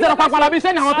lọ wá tẹsẹ̀ lọ́pàá pàlàbí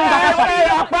sẹ́ni àwọn tó ń gbà kásá. ẹ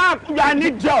apá àkùyà ní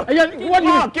jọ ìwọ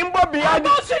kí n bọ̀ bí i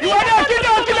ìwọ ní kí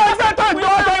ló ń fẹ́ tó ń gbọ́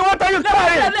what are you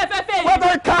carrying what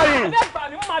are you carrying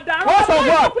what's your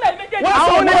word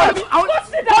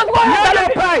what's your word yellow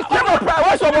price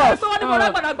what's your word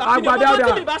Àgbàdá.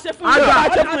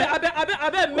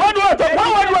 Wọ́n dúró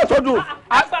tọ́jú.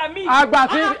 Àgbà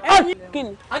tí. Kí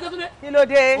ló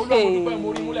dé?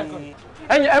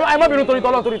 Ẹ̀yin ẹ má bínú torí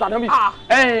tọ́lọ́ torí tàná bí.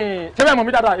 Ṣé bẹ́ẹ̀ mọ̀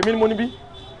mí dáadáa èmi ni mo ní bí.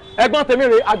 Ẹ̀gbọ́n tèmi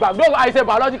rè àgbà ló àìṣe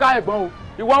biological ẹ̀gbọ́n o.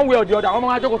 One way or the other àwọn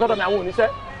ọmọ ajókòó sọ́dọ̀ mi àwọn oníṣẹ́.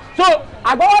 So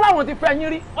àgbọ̀wọ́ làwọn ti fẹ́ yín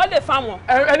rí. Ó lè fa wọn.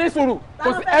 Ẹni sùúrù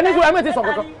ẹ̀mí ti sọ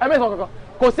kankan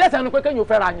kò sí ẹ̀sẹ̀ ẹnu pé kéèyàn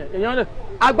fẹ́ ra yẹn èèyàn lè.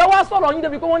 Àgbọ̀wọ́ sọ̀rọ̀ yín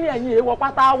débi pé wọ́n ní ẹ̀yin èèwọ̀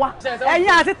pátá wá. Ẹ̀yin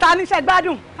àti ta níṣẹ́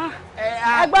gbádùn.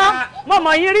 Ẹ̀gbọ́n mo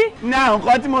mọ̀ yín rí. Náà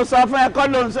nǹkan tí mo sọ fún ẹ kọ́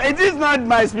ló ń sọ it is not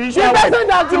my spiritual wife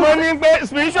tí mo ní pé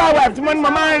spiritual wife tí mo ní mo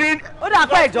máa ń rí. Ó dà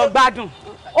pé ìjọ gbádùn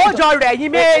ó jọ rẹ̀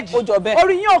yín méjì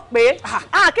orí yín ò pé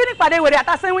kí ni ìpàdé wèrè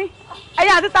àtàsínwín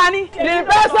ẹ̀yin àti ta ni. The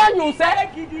person you say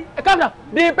calm down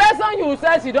the person you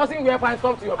say she doesn't wear fine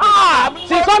stuff to your face.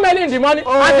 She come early in the morning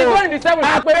and she go in the 7.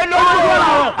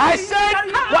 I said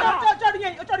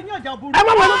ẹ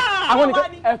má mọ̀ àwọn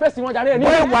nìkan ẹ fẹ́ sí wọn jàre ẹ ní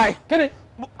why kí ni.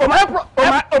 o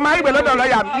máa rí bẹ̀lọ́dọ̀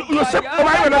lọ́yà you say o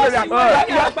máa rí bẹ̀lọ́dọ̀ lọ́yà.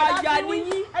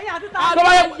 tó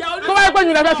bá yẹ pé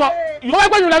yùn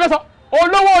lẹ́fẹ́ sọ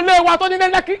olówó ilé wa tó ní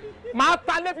lẹ́lẹ́kí máa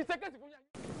ta lé fi ṣẹ́kẹ́sì fún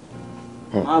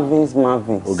yẹn. Marvins.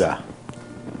 Ọ̀gá.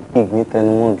 Ìgbín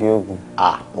tẹnumọ́gi ogun.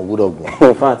 Mo gbọ́dọ̀ gùn.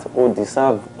 In fact, o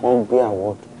deserve kan gbé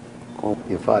award.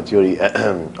 In fact, yori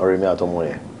ọ̀rẹ́ mi àtọmọ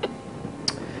yẹn.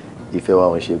 Ìfẹ́ wa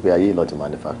wọn ṣe pé ayé náà ti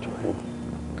manufacture.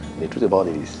 The truth about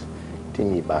it is, tí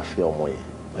mi bá fẹ́ ọmọ yẹn,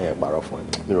 wọ́n yẹn parọ́ fún ẹ.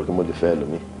 Mi rò pé mo lè fẹ́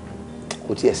lómi.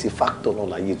 Kò tí ẹ sí factor náà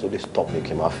láyé tó lè stop mi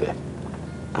kí n má fẹ́.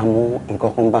 Àmọ́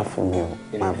nǹkan kan bá fún mi o,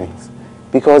 Marvins.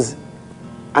 Because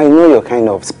I know your kind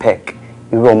of spec.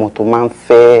 Irú ọmọ tó máa ń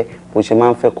fẹ́, bó ṣe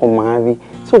máa ń fẹ́ kó máa rí.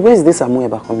 So where is this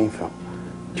amoeba coming from?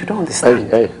 You don't understand.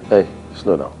 Hey,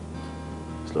 slow down.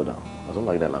 I don't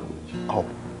like that language. Oh,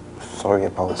 sorry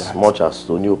about that. As much as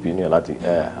the new opinion, I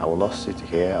will not sit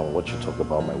here and watch you talk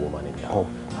about my woman in here. Oh,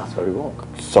 that's very wrong.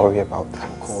 Sorry about that.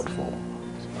 I'm called for.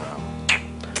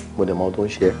 But the amount don't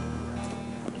share.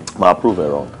 My prove it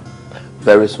wrong.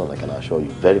 Very soon, I can assure you.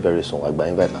 Very, very soon. I'll be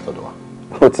invited to the door.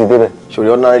 What you did? Sure,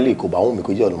 ordinarily, ko ba won mi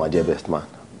ko je my best man.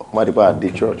 Ma di pa at the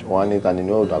church. One need and you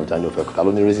know that you fẹ́ ko ta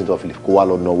ló ní reason to feel ko wá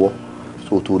lọ náwó.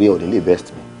 So torí o ní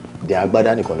best me. De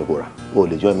agbada nìkan ni ko ra. O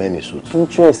lè join many suit.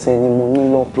 Interest ni mo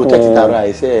ní lọ́kàn. Protect tara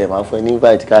ẹ ṣe ma fún ní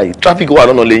invite kai. Traffic wà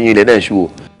lọ́nà lẹ́yìn ilẹ̀ den ṣu o.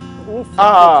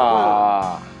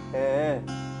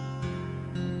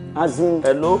 As in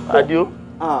hello, Adio.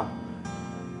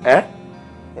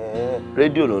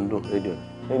 Radio ló ń dún, radio.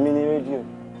 Èmi ni radio.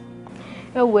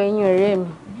 Ẹ wo ẹ̀yin ọ̀rẹ́ mi.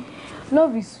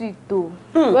 Love is sweet though,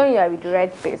 when you are with the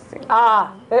right person.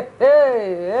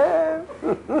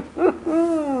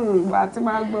 Wà á ti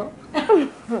máa gbọ́.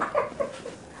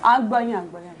 Àgbọ̀yìn.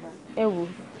 Ẹ wo,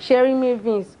 Sherry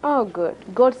Mavins, oh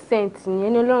God sent ni,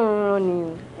 ẹni Ọlọ́run rán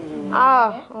ni.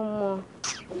 Ọmọ.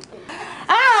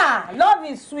 Love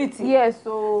is sweet. Yes,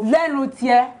 so. Lẹ́nu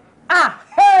tiẹ̀.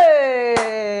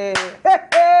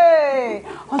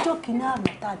 Ọjọ́ kìíní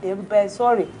àná tàdé ń bẹ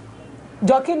sọ́ọ̀rì.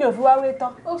 Jọ kí ni òfin wá wé tán?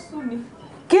 Ó sú mi.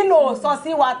 Kí ló sọ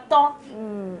sí wa tán?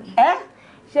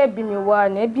 Ṣé bí mi wà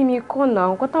ní ẹbí mi kọ́ náà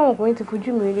nǹkan táwọn ọkùnrin ti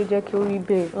fojú mi ló jẹ́ kí ó rí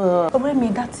bẹ́ẹ̀. Ọ̀rẹ́ mi,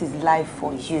 that is life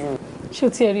for you. Ṣé o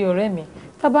ti rí ọ̀rẹ́ mi?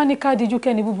 Tá bá ní ká díjú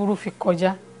kẹ́ni búburú fi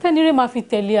kọjá. Tẹ́nire máa fi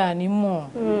tẹ̀lé àní mọ̀.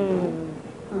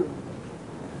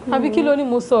 Àbí kí ló ní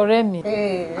mo sọ ọ̀rẹ́ mi?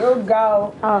 Ó ga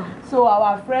o. So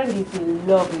our friend is in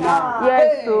love now.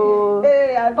 Yes o.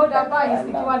 Ó dá báyìí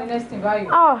sí kí wá ní next thing báyìí.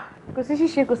 Kò sí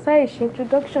ṣíṣe kò sáyè ṣe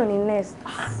introduction ní next.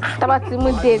 Tá bá ti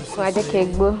mú date fún ajẹ́kẹ́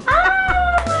gbọ́.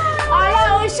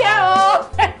 Ọlọ́run ṣe o.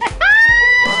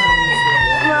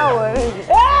 Má wọrí.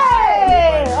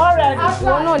 Ọ̀rẹ́ mi.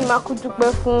 Ìwọ náà ni máa kú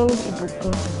dúpẹ́ fún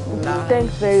ìbùkún.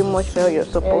 Thanks very much for your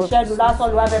support. Ṣẹ́nu lásán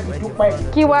ló wá fẹ́ fi dúpẹ́.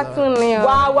 Kí wá tún ni ọ?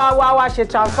 Wá ṣe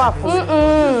transfer fún.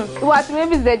 Ìwà àti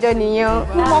mébì zẹjọ nìyẹn.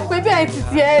 Mo mọ̀ pé bí ẹ̀yin ti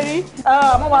ti ẹ rí.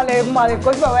 Mo máa lè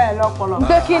kojú ọ̀rẹ́ ẹ̀ lọ́pọlọ.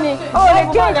 Gbé kí ni? O lè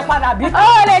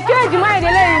change mind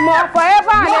eléyìí mọ́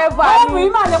forever and ever. Ó mi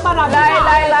máa lè padà bí.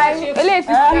 Láíláí. Eléyìí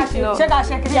ti street náà. Ṣé ká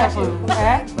ṣe kí ni ẹ̀ ṣe?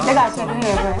 Ṣé ká ṣe kí ni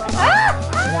ẹ̀ fẹ́?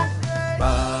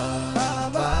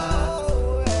 Bàbá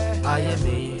ayé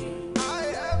mi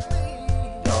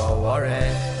lọ́wọ́ rẹ̀.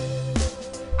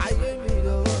 Ayé mi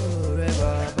lọ́wọ́ rẹ̀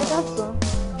bàbá.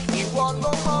 Ìwọ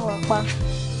ló máa ń pa.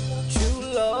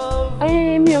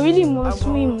 Mi ò really mọ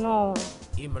swim náà.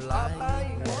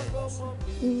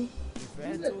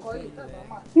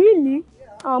 Really?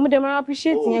 Mo dẹ̀ máa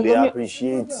appreciate yẹn gan.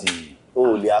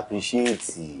 O lè appreciate.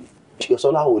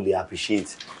 Ṣọ́lá ò lè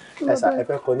appreciate. Esa ẹ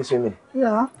fẹ́ kọ́ ní swimming.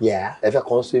 Yeah. Ẹ fẹ́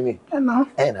kọ́ swimming.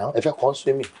 Ẹ fẹ́ kọ́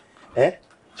swimming.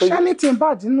 Anything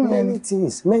bad nínú ẹ ni.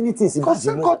 Many things bad nínú. Kò sí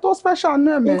nǹkan tó special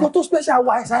nínú ẹ. Nǹkan tó special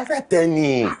wà ẹ fẹ́ tẹ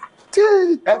ni. Ẹ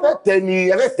fẹ́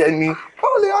tẹ ni.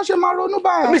 báwo lè yàn ṣe máa ronú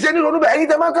báyẹn. mi ṣe ní ronú bẹ́ẹ̀ ẹ̀yin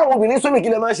tẹ́ máa ń káwọn obìnrin swimming kí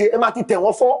lẹ máa ń ṣe ẹ máa ti tẹ̀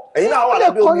wọ́n fọ́ ẹ̀yin náà wà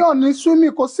lábẹ́ omi. ilé kọyàn ní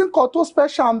swimming kò sí nǹkan tó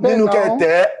special bẹ́ẹ̀ náà. nínú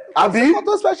kẹtẹ àbí. kò sí nǹkan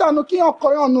tó special nù kíyàn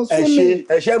kọyàn ní swimming.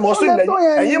 ẹ̀ṣẹ̀ mọ̀ swim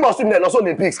lẹ́yìn ẹ̀yin mọ̀ swim lẹ́yìn lọ́sọ̀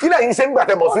Olympics kí lẹ́yìn ṣe ń gbà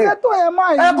tẹ́ mọ̀ swim. kò lè tó yẹn máa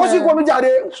yìí. ẹ kó sí kó mi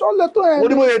jáde. ṣó lè tó yẹn. mo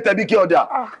ní mo yẹ tẹ̀bí kí ọjà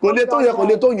kò lè tó yẹn kò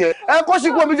lè tó yẹn ẹ kó sí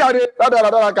kó mi jáde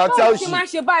dáadáa kà tí a ó ṣì.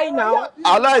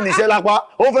 aláìníṣẹ́ lápá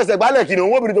ó fẹsẹ̀ gbálẹ̀ kìnìún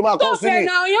owó obìnrin tó máa kọ́ swimming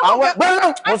àwọn ẹgbẹ́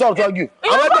mo sọ ọ̀tọ́gì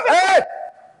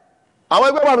àwọn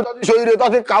ẹgbẹ́ bàbá mi tó ti ṣòyìnrè tó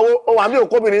ti kàwó ó wà mí ò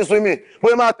kóbìnrin swimming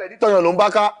bóyá máa tẹ̀lé tọyàn ló ń bá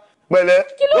ká pẹ̀lẹ́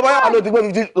ló bá yà ló ti gbé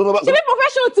 50. ṣé bí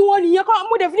profession tí wọn nìyẹn kọ́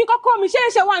mo dẹ̀ fi ní kọ́kọ́ mi ṣé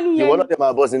ẹ̀ṣẹ̀ wà nìyẹn. ìwọ náà tẹ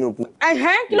máa bọ́ sínú kú.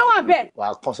 kí ló wà bẹ́ẹ̀. wà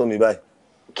á kán sómi báyìí.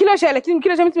 kí ló ṣẹlẹ̀ kí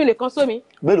ló ṣe mí tí mo lè kán sómi.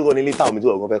 mélòó kan ní lítà omi tí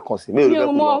ọ̀gbọ́n fẹ́ kàn sí mélòó fẹ́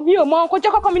kú lọ. mi ò mọ kó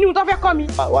jẹ́ kọ́kọ́ mi nínú tó fẹ́ kọ́ mi.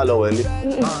 wà lọ wẹ̀lé.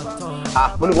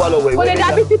 mo ní kó wà lọ wẹ̀ kò lè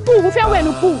dàbí ti pool mo fẹ́ wẹ̀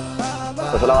nu pool.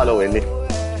 ọ̀sọ́lá wà lọ wẹ̀lé.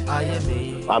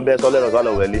 à ń bẹ sọ lẹ́nu ọ̀sọ́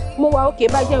lọ wẹ̀lé. mo wà òkè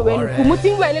bá jẹ́ wẹ̀ nu pool mo ti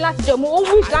ń wẹ̀ ní láti jọ mo ó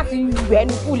wish láti wẹ̀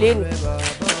nu pool lẹ́nu.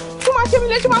 tó máa ṣe mi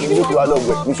lé tó máa fi mi. ìlú kò wá lọ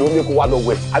wẹ̀ mi ṣòwò mi kò wá lọ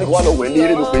wẹ̀ àbí kò wá lọ wẹ̀ ní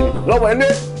eré ló pé ni lọ wẹ̀ ní.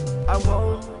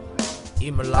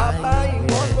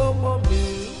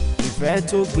 ìfẹ́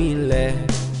tó gbilẹ̀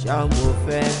ṣá mo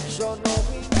fẹ́.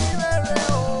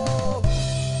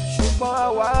 ṣùgbọ́n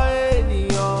àwa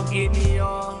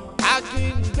ènìyàn a kì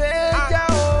í gbé jẹ́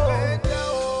o.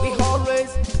 we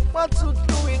always want to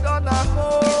do it on our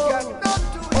own.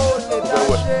 ó lè dá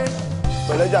ṣe.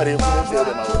 pẹ̀lẹ́ jàre fún mi ṣe é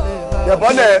lè máa wẹ̀.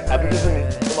 yẹ̀bọ́lẹ̀ àbí kí fún mi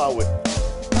ó máa wẹ̀.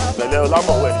 pẹ̀lẹ́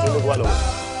ọlámọ̀ wẹ̀ ní ṣé ló wà lọ́wọ́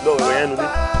lọ́wọ́ ìwẹ̀ yẹn nu bí.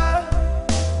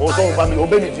 mo sọ fún mi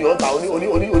obé mi ti yọ̀ ń ta oníṣẹ́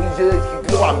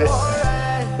kí ló wà ń bẹ̀.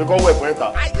 pé kọ́ wẹ̀ fún ẹ̀ ta.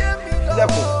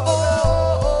 lẹ́kùn.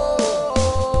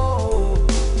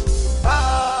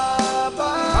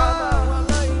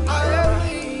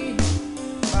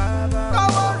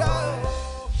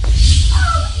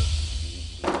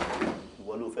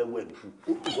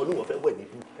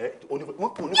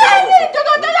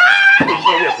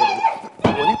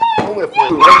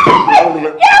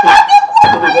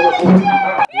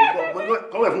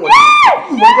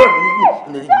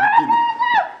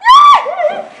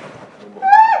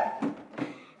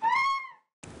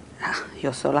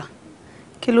 Yọ̀sọ́lá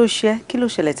kí ló ṣe kí ló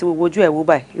ṣẹlẹ̀ tí gbogbo ojú ẹ̀ wú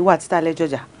báyìí ìwà àti tálẹ́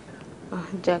jọjà.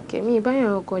 Jàkẹ́ mi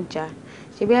ìbáyọ̀ ọkọ̀ jà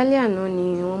ṣebí alẹ́ àná ni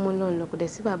wọ́n mú náà lọ kò dẹ̀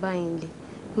sí bàbá yẹn lé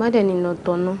má dẹ̀ ní lọ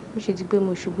tọ̀nà ó ṣe ti pé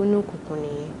mo ṣubú ní òkùnkùn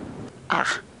nìyẹn.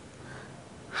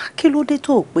 kí ló dé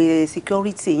tó pé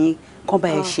security yín kán bá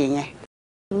ẹ ṣe yẹn.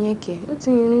 ìyẹn kẹ ó ti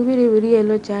rìn wíríwírí ẹ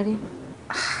lọ́jà rí.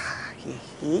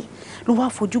 ló wá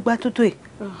fojú gbá tótó ẹ.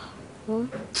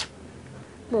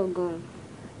 gbọ̀ngàn.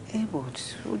 but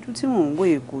ojú tí mò ń wò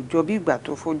èkó jọ bí ìgbà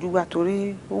tó fojú gbá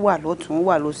torí ó wà lọ́tún ó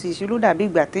wà lọ́sí ṣe ló dàbí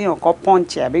ìgbà téèyàn kan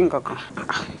pọ́ǹchì àbí nǹkan kan.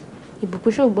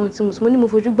 ìbùkún ṣògbọ́n tí mo ní mo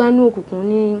fojú gbá ní òkùnkùn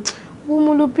ní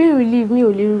mo lo pain relief mi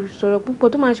ò lè sọ̀rọ̀ púpọ̀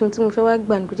tó máa ṣe ohun tí mo fẹ́ wá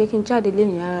gbà ní kò jẹ́ kí n jáde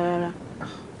lẹ́yìn rárá.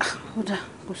 ó dà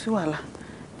kò sí wàhálà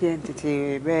jẹ́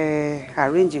tètè bẹ́ẹ̀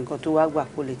arrange nǹkan tó wá gbà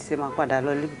kó lè ti ṣe máa padà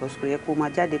lọ lé because kò yẹ kó máa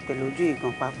jáde pẹ̀lú ojú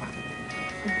ìgàn pàápàá.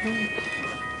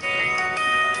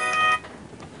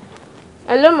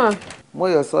 Hello ma.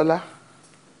 Mọ́yọ̀sọ́lá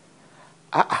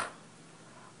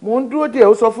mo ń dúró díẹ̀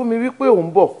ó sọ fún mi wípé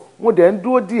òun bọ̀ mo dẹ̀ ń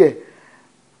dúró díẹ̀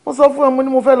mo sọ fún ẹ mo ní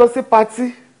mo fẹ́ lọ sí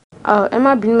patí. ẹ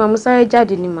má bínú ma mo sáré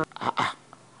jáde ni ma.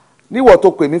 níwọ̀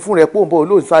tó pè mí fún rẹ pé òun bọ̀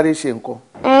olóòn sáré ṣe nǹkan.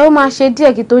 ó máa ṣe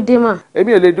díẹ̀ kí tó dé mà.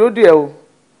 èmi ò lè dúró díẹ̀ o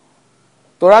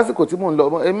torí àsìkò tí mò ń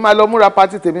lọ èmi máa lọ múra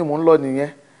patí tèmi mò ń lọ nìyẹn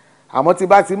àmọ́ tí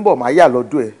bá ti ń bọ̀ máa yà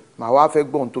lọ́dọ̀ ẹ̀ màá wá fẹ́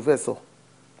gbọ́ ohun tó fẹ́ sọ.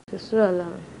 ìṣúra la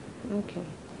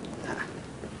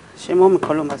ṣé mọ́mì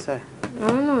kan ló máa sọ ẹ̀.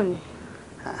 àwọn náà ni.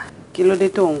 kí ló dé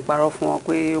tó ń parọ́ fún wọn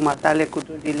pé ó máa tálẹ̀ kó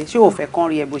tó délé ṣé ò fẹ́ kán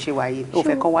rí ẹ bó ṣe wà yìí ò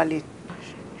fẹ́ kán wálé.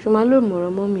 ṣùgbọ́n ló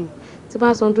mọ̀rọ̀ mọ́ mi tí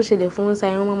bá sọ ohun tó ṣẹlẹ̀ fún wọn sa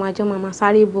irun máa jẹ́ máa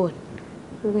sáré bọ̀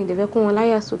gbogbo ìdẹ̀fẹ́ kó wọn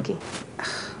láyà sókè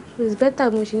so it's better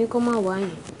mo ṣe ní kó má wá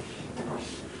yẹn.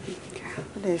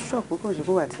 ó lè ṣọ́ọ̀pù kò sí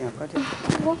kó wà tìyàn kọjá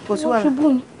kò sí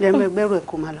wàhálà lẹ́mú ẹgbẹ́rún ẹ̀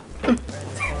kó máa lọ.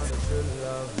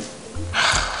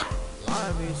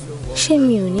 ṣé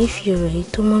mi ò ní fi ọ̀rọ̀ yìí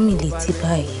tó mọ́ mi létí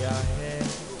báyìí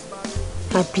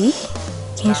àbí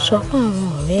kí n sọ fún àwọn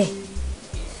ọ̀rẹ́ ẹ̀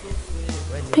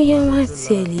bóyá wọ́n á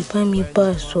tiẹ̀ lè bá mi bá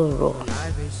a sọ̀rọ̀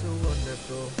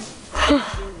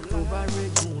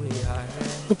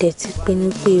mo dẹ̀ ti pinnu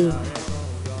pé o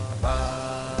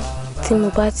tí mo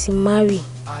bá ti marry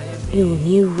mi ò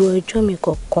ní ro ẹjọ́ mi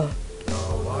kankan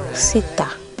síta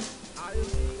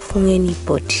fún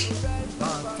anybody.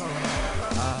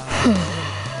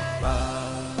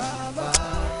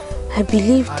 I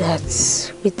believe that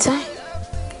with time,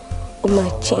 it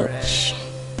might change.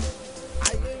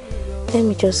 Let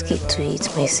me just get to it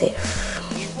myself.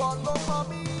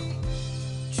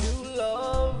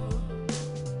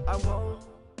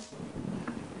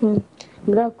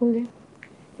 Balogun.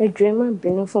 ẹ jọ̀ọ́ ẹ má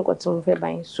bínú fún nǹkan tí mo fẹ́ bá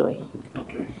yín sọ yìí.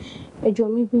 Ẹ jọ̀ọ́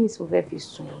mi bí mo fẹ́ fi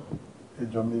sùn. Ẹ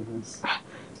jọ̀ọ́ mi bí.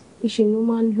 Ìṣe ni ó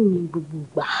máa ń lù mí gbogbo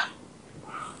ìgbà.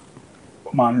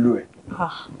 Ó máa ń lù ẹ́.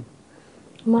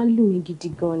 Ó máa ń lù mí gidi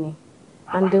gan ni.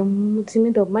 And mo ti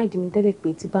made up mind mi tẹ́lẹ̀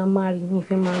pé tí bá máa rí mi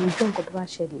ìfẹ́ máa rí ojú nǹkan tó bá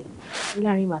ṣẹlẹ̀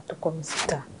láàrin màá tó kọ mi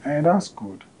síta. That's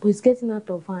good. But it's getting out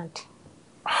of hand.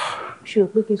 Ṣé o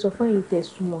pé kí n sọ fún ẹ̀yin tẹ́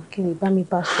súnmọ́ kí ni bá mi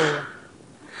bá sọ̀rọ̀?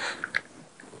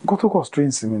 Nǹkan tó kọ̀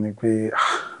strange sí mi ni pé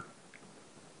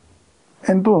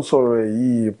ẹni tó ń sọ̀rọ̀ ẹ̀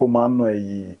yìí bó máa ń ná ẹ̀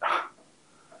yìí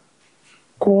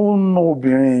kó ń ná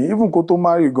obìnrin even kó tó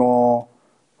marry gan-an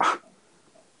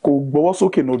kò gbọ́wọ́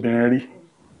sókè ní obìnrin rí.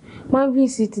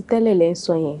 Marries ti tẹ́lẹ̀ lẹ́ ń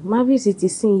sọ yẹn. Marries ti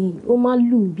sìn yìí ó máa ń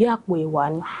lù mí bí àpò ẹ̀wà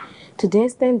ni. To the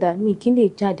extent that mi kí n lè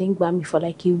jáde ń gbà mí for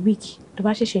like a week tó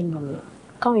bá ṣẹ̀ṣẹ̀ nà mí.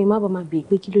 Káwọn èèyàn má bàa máa bèèrè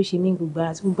pé kí ló ṣe mí gbogbo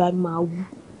ara tí gbogbo ara máa wú.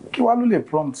 Kí wá ló lè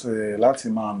prompt láti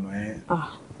máa nà ẹ́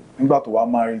nígbà tó wá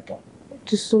marry tán?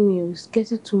 To sue me, it's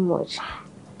getting too much.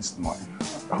 It's not.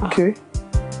 Okay.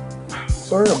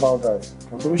 Sorry about that.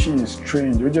 Although she is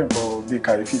strange, ó jẹ́ nǹkan bí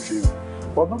kàyéfì feel.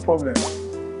 But no problem.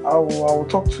 I will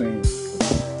talk to him.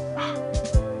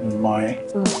 My.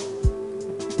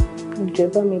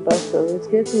 Ìjọba mi bá sọ̀rọ̀, it's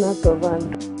getting out of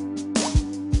hand.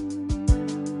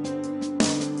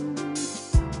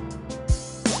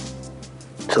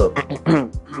 So,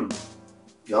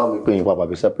 ìyàwó mi pé yín pàpà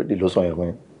bí separately ló sọ yẹn fún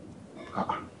yín.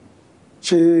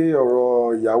 Ṣé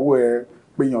ọ̀rọ̀ ìyàwó ẹ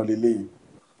péyàn lélẹ́yìn?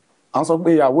 À ń sọ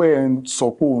pé ìyàwó ẹ ń sọ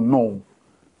pé òun náà.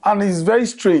 And it's very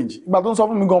strange. Ìgbà tó ń sọ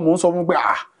fún mi gan, mò ń sọ fún mi pé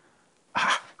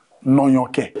nàyàn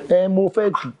kẹ̀. Mo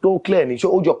fẹ́ tó clear ni, ṣé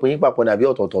ó jọ pé yín papọ̀ ní àbí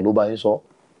ọ̀tọ̀ọ̀tọ̀ ló bá yín sọ?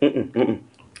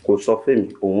 Kò sọ fún mi,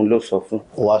 òun ló sọ fún.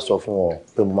 Ó wá sọ fún ọ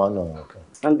pé mo máa ń nàyàn kẹ̀.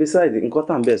 And besides, nǹkan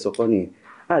tá à ń bẹ̀ sọ́kọ́ nìyẹn.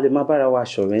 A lè má bára wa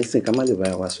ṣọ̀rọ̀ ẹ̀ ń sìn ká má lè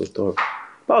bára wa sòtọ́.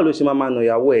 Báwo ló ṣe máa nà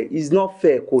ìyàwó ẹ̀? It's not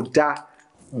fair, kò dáa.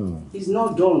 It's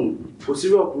not done. Kò sí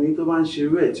ọkùnrin tó bá ń ṣe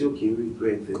irú ẹ̀ tí ó kì í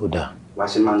regret ẹ̀. Kò dáa. Wàá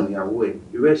ṣe máa nà ìyàwó ẹ̀.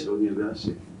 Irú ẹ̀ṣẹ̀ ò ní ìlú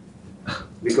àṣẹ.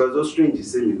 Because those strange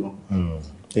sí mi gan.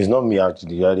 It's not me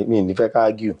actually. Me ní fẹ́ ká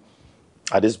argue.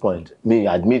 At this point, me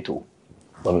admit o.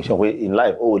 But mi sọ pé in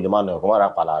life, ó lè máa nà ọkàn máa ra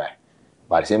pàlà rẹ̀.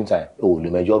 But at the same time, ó lè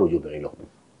mẹjọ́ rojo obìnrin lọ.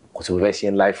 Kò sí fẹ́ ṣe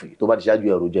in life yìí. Tó bá ti ṣáájú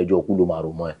ẹ̀rọ jẹjọ́ okú ló máa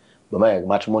rò mọ́ ẹ. Bàbá yẹn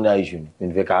matrimonial issue ni. Mi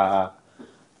ní fẹ́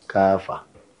ká fà.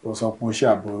 Ó sọ pé ó ṣe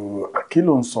àbúrò. Kí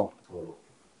ló ń sọ?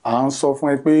 À ń sọ fún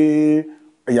ẹ pé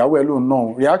ìyàwó ẹ ló ń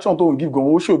nà. Reaction tó ń give gan,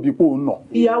 ó ṣòbí pé ó ń nà.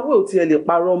 Ìyàwó ò tiẹ̀ lè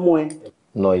parọ́ mọ́ ẹ.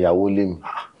 Nà ìyàwó lé mi.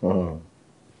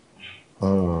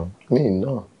 Mi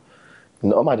náà.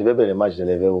 Ọmọ àti bẹ́ẹ̀ bẹ̀rẹ̀ máa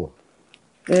ṣẹlẹ̀ fẹ́ wò.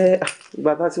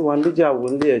 Ìgbà tá ti wà méjì àwò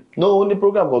nílé ẹ̀. No, ó ní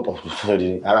program kan tó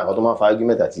ara nǹkan tó máa ń fa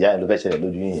argument àti ìyá ẹ̀ ló fẹ́ ṣẹlẹ̀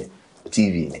lójú yìnyín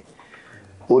TV ni.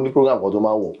 Ó ní program kan tó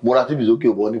máa ń wò. Mo ra TV sókè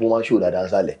òbọ̀ ní kó máa ń ṣó dáadáa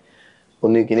sálẹ̀. Ó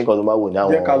ní kinní kan tó máa ń wò ní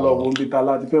àwọn. Jẹ́ ká lọ wo ibi tá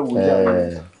láti fẹ́ wò jà.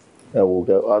 Ẹ wò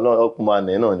kẹ́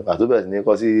ọkùnrin náà ní pàtó bẹ̀rẹ̀ sí ní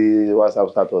kọ́ sí WhatsApp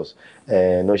status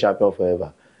no champion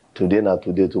forever. Today na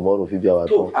today, tomorrow fi bí àwa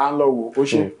tán. À ń lọ wò ó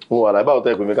ṣe. Mo wà láì báwo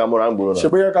tẹ́ ìpè mi ká múra ń gbòòrò náà. Ṣé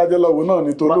bóyá ká jẹ́ lọ wò náà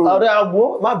ni tó lóò. Ọ̀rẹ́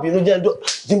àgbo má bínú jẹ́ ẹjọ́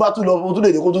tí n bá tún lọ mo tún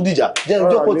lè ní kó tún dìjà jẹ́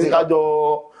ẹjọ́ kò tí ká jọ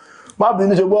má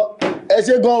bínú ṣe gbọ́ ẹ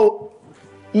ṣe gan o.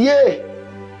 Yé.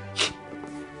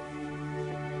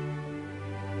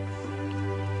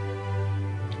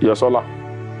 Yọ̀sọ́lá.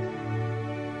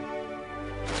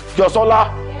 Yọ̀sọ́lá.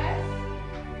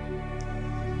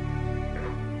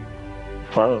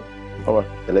 Ọmọ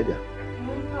ẹlẹ́jà.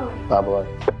 Báwo wá?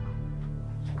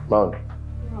 Báwo ni?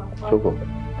 Jókòó.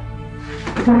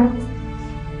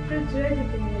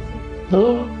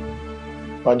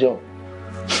 Má jẹun.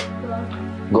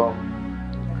 Gan.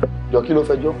 Jọ kí ló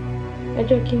fẹ́ jọ?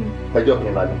 Ẹjọ́ kí ni? Ẹjọ́ kí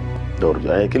ni màá ní?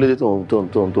 Dọ̀rọ̀ kí ló dé tó ń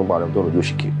parẹ́ tó ń rojú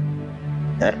òṣìkè?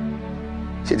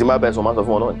 Ṣé tí máa bẹ́ẹ̀ sọ máa sọ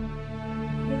fún ọ náà ni?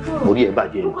 Mo rí ẹ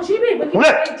bàjẹ́ ni.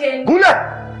 Gúnlẹ̀! Gúnlẹ̀!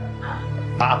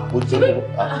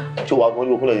 Ṣé wàá gbọ́n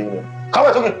ní okúnlẹ̀ yìí ni?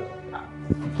 Káwé sókè!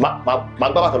 Máa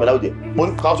gbá bàtà mi láwùjẹ. Mo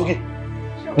ní káwé sókè.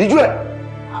 Díjú ẹ̀!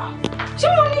 Ṣé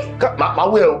mo ní? Máa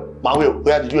wé ẹ o, máa wé ẹ o,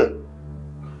 bóyá díjú ẹ̀.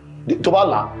 Tó bá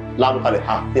lánú kalẹ̀,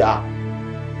 yà.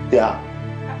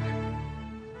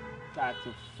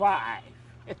 35.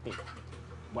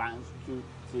 1, 2,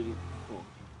 3, 4.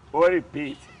 Ó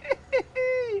repeat.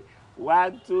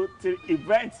 1, 2, 3.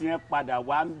 Event yẹn padà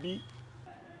wá ń bí.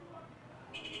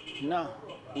 Náà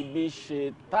ibi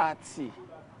ṣe 30.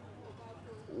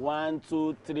 1,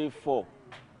 2, 3, 4.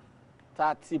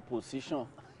 30 position.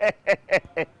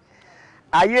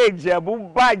 Ayé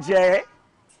Ìjẹ̀bú bàjẹ́.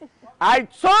 I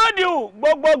told you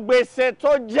gbogbo gbèsè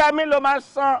tó jẹ mí ló máa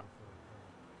san.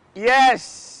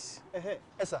 Yes. Ẹ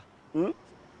sà.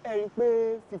 Ẹ rí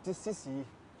pé 56 yìí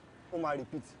ó máa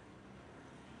repeat.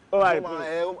 Ó máa repeat.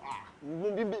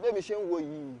 Bí mi ṣe ń wo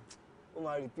yìí ó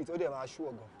máa repeat ó dẹ̀ máa ṣú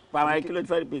ọ̀gàn. Pàmò kí ló ti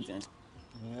fẹ́ repeat yẹn?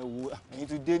 ẹ wo ẹ̀yin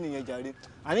tún dé nìyẹn jàre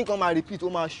àní kan máa repeat ó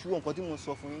máa ṣú nǹkan tí mo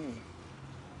sọ fún yín nìyẹn.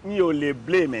 mi ò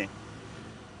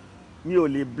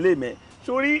lè blame ẹ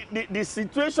sorry the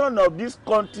situation of this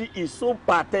country is so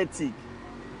pathetic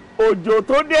òjò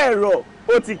tó dẹ̀ rọ̀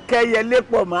ó ti kẹ́yẹ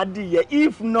lépọ̀ má dìyẹ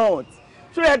if not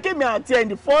so yẹ kí mi àti ẹ̀ in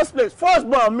the first place first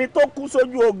born mi tó kú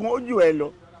sójú ogun ojú ẹ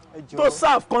lọ tó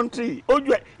serve country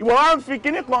ojú ẹ ìwọ wá ń fi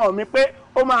kíní kan hàn mí pé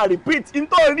ó máa repeat n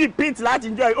tó repeat láti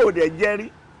jọ ò dẹ̀ jẹ́rí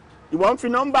ìwọ ń fi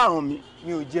nọ́mbà hàn mí.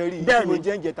 mi ò jẹ́rí tí mo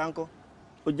jẹ́ ń jẹta ńkọ́.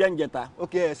 o jẹ́ ń jẹta.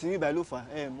 ok ẹ̀sìn mi ìbàlẹ̀ ló fà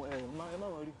ẹ má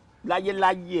wọ́n rí.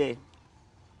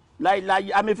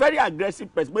 láyé I'm a very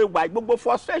aggressive person pé wà gbogbo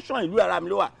frustration ìlú ara mi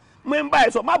ló wà mo ń bá ẹ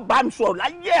sọ má bá mi sọ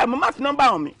láyé ẹ mo má fi nọ́mbà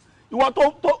hàn mí ìwọ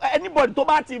tó anybody tó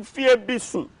bá ti fi ebi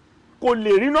sùn kò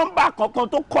lè rí nọ́mbà kankan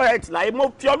tó correct láyé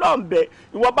mo fi Ọlọ́run bẹ̀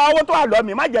ìwọ bá owó tó wà lọ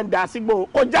mi má jẹ́ ń dà sígbó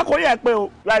kò jẹ́ kó yẹ pé o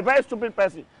you are a very stupid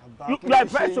person you are a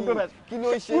very stupid person. kí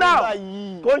ló ń ṣe nígbà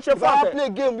yìí kò ń ṣe fún ọ̀sẹ̀ play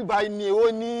game bíbá ni ó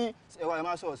ní ẹwà ẹ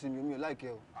má sọ̀rọ̀ sí mi ò láìkẹ́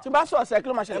o. tí bá sọ̀rọ̀ sí ẹ kí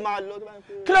ló máa ṣẹlẹ̀. ẹ máa lọ tó bá ń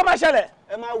pè é. kí ló máa ṣẹlẹ̀.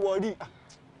 ẹ má wọrí.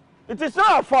 It is not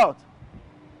your fault.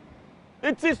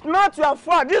 It is not your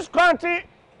fault. This country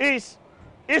is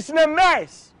in a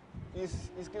mess.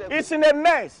 It's in a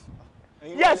mess.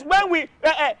 Yes, when we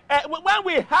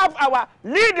have our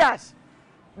leaders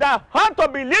that ought to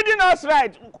be leading us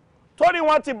right, Tony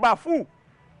want to bafu,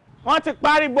 want to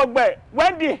party gbogbo.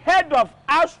 When the head of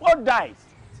household dies,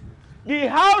 the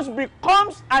house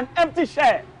becomes an empty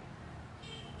shell.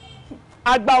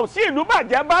 Àgbà òsì ìlú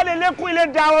bàjẹ́ bá lè lékún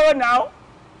ilé dáwọ́ now,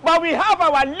 but we have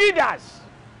our leaders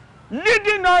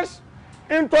leading us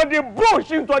into the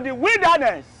bush, into the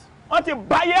wilderness. Want to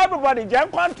buy everybody, Gen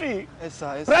country.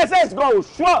 Presence go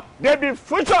sure, they be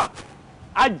future.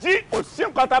 Aji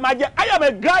Osim Kotamaje. I am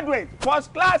a graduate,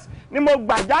 first class, ni mo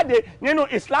gbà jáde nínú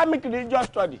Islamic religious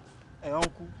study.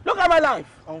 Uncle. Look at my life.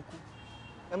 Uncle.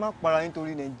 Ẹ má para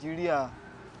nítorí Nàìjíríà.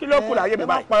 Kí ló kù láyé mi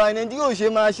báyìí? Ẹ má para Nàìjíríà ò ṣe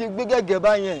máa ṣe gbé gẹ́gẹ́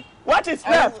báyẹn. What is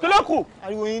left? Kí ló kù?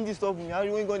 Ariwo yín disturb mi,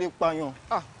 ariwo yín gan lè pààyàn.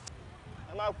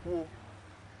 Ẹ má kú o.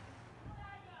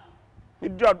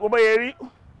 Idiot, Obayeri.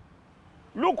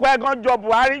 Look where God job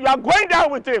Buhari. You are going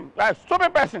down with him. You are a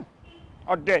stupid person.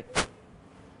 Or dead.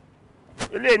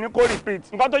 Ilé ní kò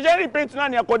repeat. Nǹkan tó jẹ́ repeat náà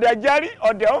ni kò dẹ̀ jẹ́rí.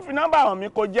 Ọ̀dẹ̀ ó fi nọ́mbà hàn mí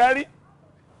kò jẹ́rí.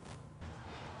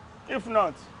 If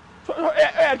not. So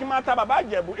ẹ kí n máa ta bàbá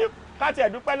Ìjẹ̀bú. Káti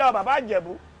ẹ̀dúpẹ́ lọ́wọ́ bàbá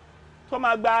Ìjẹ̀bú. Tó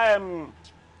máa gba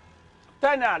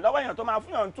 10 naira lọ́wọ́ èèyàn tó máa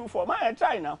fún yàn 2-4. Má ẹ̀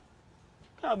try now.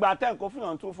 Kí wọ́n gba 10 kó fún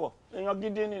yàn 2-4. Èèyàn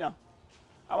gidi nìyàn.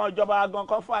 Àwọn ìjọba gan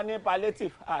kan fún wa ní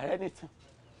palliative anything.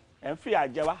 And fear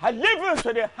Jehovah. I leave you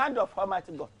to the hand of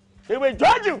Almighty God. He will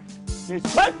judge you. He's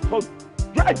faithful to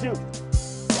judge you.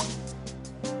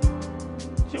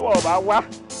 Tí wọ́n bá wá,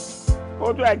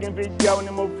 ó tó ẹ̀gìn fi jẹun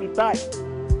ni mo fi táì.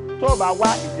 Tó bá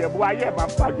wá Ìjẹ̀bú ayé bá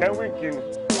bàjẹ́ wíìkì ni.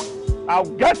 I'll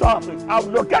get off it. I'll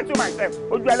locate you myself.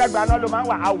 Ojú ẹlẹ́gbàá náà ló máa ń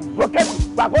wà. I'll locate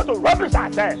you. Gbàgbọ́ tó rubbish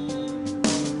àtẹ.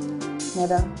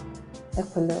 Madam, ẹ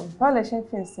pẹ̀lẹ́ o. Báwo lẹ ṣe ń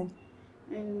fi ẹ̀sìn?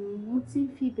 Mo ti ń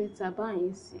fi bẹ̀tà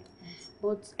báyìí sí.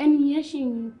 But ẹni yẹn ṣì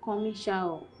ń kan mí ṣá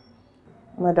o.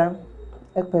 Madam,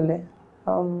 ẹ pẹ̀lẹ́.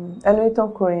 Ẹni tó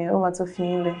ń kọrin yẹn ó máa tó fi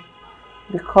yín lẹ̀.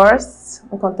 Because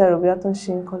nǹkan tẹ́ rò bí a tó ń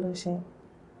ṣe nǹkan ló ń ṣe.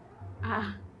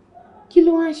 Kí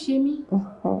ló wá ń ṣe mí?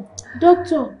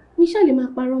 Doctor, mi ṣáà lè máa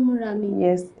parọ́ mọ́ra mi.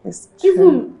 Yes, it's true.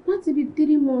 Even láti bí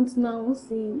 3 months now,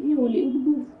 mi ò lè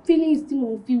gbogbo feelings tí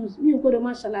mo feel, mi ò gbọ́dọ̀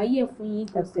máa ṣàlàyé ẹ̀ fún yín.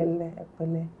 Ẹ pẹ̀lẹ́, ẹ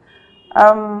pẹ̀lẹ́.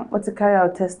 What to carry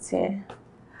out test here,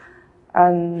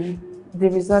 and the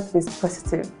result is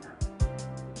positive.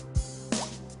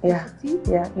 Yeah,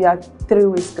 yeah, you are 3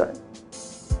 weeks gone.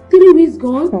 3 weeks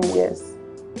gone? Yes.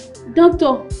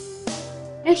 Doctor,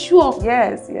 are you sure?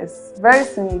 Yes, yes. Very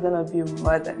soon you're gonna be a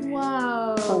mother.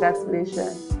 Wow.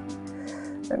 Congratulations.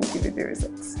 Let me give you the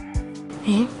results.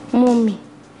 Mommy,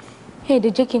 hey, the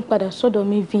jẹ́ kí n padà sọ́dọ̀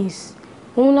mi Vince.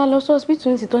 Òun la lọ sí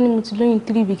hospital ní ti tọ́ ni mo ti lóyún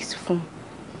 3 weeks fún.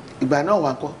 Ìgbà náà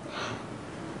wà ńkọ́?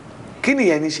 Kí ni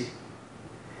ìyẹn ní ṣe?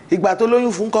 Ìgbà tó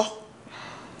lóyún fún ńkọ́?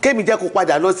 Kémi jẹ́ kó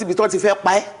padà lọ síbi tó ti fẹ́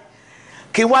pa ẹ́.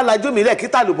 Kí wá lajú mi lẹ̀ kí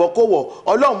tàlùbọ̀ kó wọ̀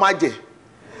Ọlọ́run má jẹ́.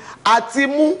 Àti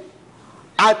mú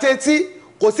àtẹ́tí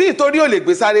kò sí ìtorí ò lè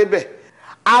gbé sáré bẹ̀.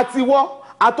 Àtiwọ́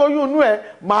àtọyún inú ẹ̀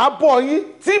máa bọ̀ yín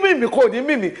tí mímì kò ní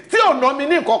mímì tí ò ná mi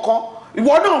ní nǹkankan.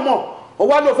 Ìwọ náà mọ̀ ó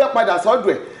wá ló fẹ́ padà sọ́dọ̀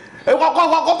ẹ̀.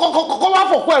 Kọ́ wá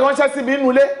fòkú ẹ̀ ránṣẹ́ sí mi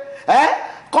nínú ilé.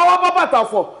 Kọ́ wá bá bàtà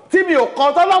fọ̀ tí mi ò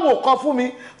kan tọ́lọ́wọ́ ò kan fún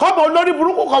mi. Kọ́mọ olórí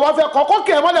burúkú kan wá fẹ́ kọ́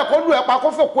kí ẹ mọ́lẹ̀ kó lù ẹ̀ pa kó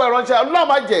fòkú ẹ̀ ránṣẹ́ Ọlọ́run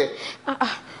má jẹ́.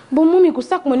 Bó mú mi kò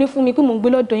sàpọ̀ ní fún mi pé mò ń gbé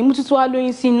lọ́dọ̀ yín mú títí wá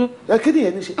lóyún sínú. Kí ni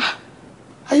ìyẹn ní ṣe?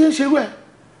 Ayé ń ṣerú ẹ̀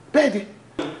bẹ́ẹ̀ ni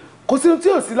kò sí ohun tí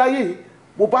ò sí láyé yìí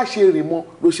bó bá ṣe rìn mọ́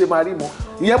ló ṣe máa rí mọ́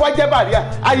ìyẹn wá jẹ́ bàríà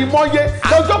àyìmọ́yé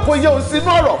lọ́jọ́ kò yẹ òun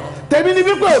sínú ọ̀rọ̀ tèmi ni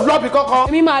wípé ò lọ́ọ̀bì kankan.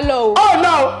 èmi máa lọ o. ó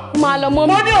lọ o. máa lọ mọ́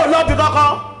mi. mo ní ò lọ́ọ̀bì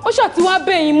kankan. ó ṣàtì wá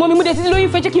bẹ̀yìn mọ́ mi mo dé títí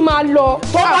lóyún fẹ́ jẹ́ kí n máa lọ.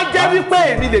 tó bá jẹ́ wípé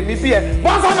èmi lèmi bí ẹ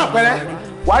bọ́ sọ́nà pẹ̀rẹ́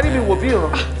wàá rí mi wò bí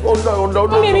ìràn. ó lọ.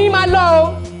 mọ́ mi èmi máa lọ o.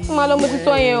 máa lọ mo ti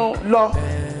sọ yẹn o. lọ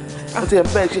mo ti ẹ̀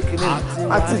bẹ́ẹ̀ ṣe kìíní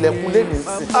àti ilẹ̀kùn lé mi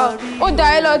sí. ó da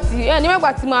ẹ lọ tì ẹ ní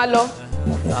mẹ́gbà tí máa lọ.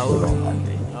 mo fi àpò náà wà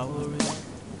ní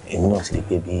èmi náà sì rí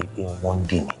pé bí wọ́n ń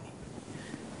dì mí ni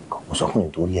mo sọ fún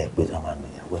nítorí ẹ pé sábà ní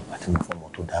ìyàwó ẹ̀ pàtí mo fọmọ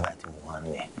tó dára tí mo máa ń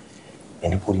nẹ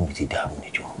ẹni kórì mi ti dàrú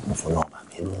níjọ mo fọ náà bàbá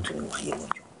ẹ lóhun tó ní wáyé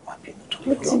lọ́jọ́ wá bínú tó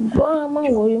mo ti gbọ́ àmọ́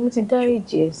ìwòye mo ti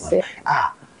dáríjì ẹ̀ṣẹ̀.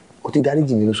 ó ti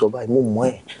dáríjì mi ló sọ báyìí mo mọ̀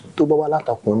ẹ́ tó bá wá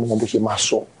látàkùn ẹ mọ́ bó ṣe máa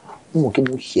sọ mo mọ̀ kí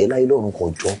mo ṣe é láyé lọ́rùn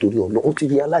kan jọ torí Ọlọ́run ti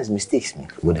realize mistakes mi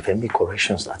mo dẹ̀ fẹ́ make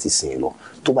corrections láti sìn lọ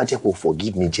tó bá jẹ́ pé o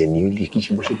forgive me genuinely kí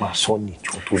ṣe bó ṣe máa sọ ní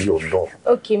ìjọ torí Ọlọ́run.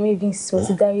 okay maybe mo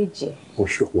ti dáríjì ẹ. o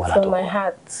ṣe wà látọ̀ from my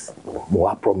heart. mo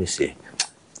wá promise ẹ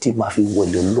tí máa fi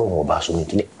wọlé Ọlọ́run ọba sọ mi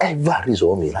kí ni ever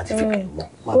resolve mi láti fi kẹ́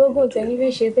mọ́. gbogbo tẹ̀lé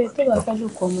fẹ́ ṣe bẹ́ẹ̀ tó bá fẹ́ ló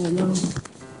kọ́ ọmọ ẹ̀ lọ́rùn.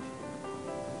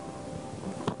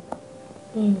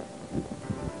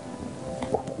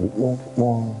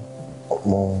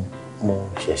 mo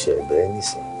ṣẹ̀ṣẹ̀ bẹ̀rẹ̀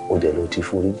nísìn ó dẹ̀ ló ti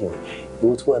foríjì mi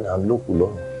owó tí wà náà ń lókun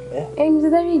lọ́rùn. ẹni tí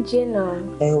dáríjì ẹ náà.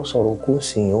 ó sọ̀rọ̀ kó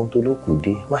sìn ohun tó lókun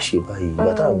dé má ṣe báyìí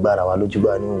ìgbà táwọn gbára wa lójú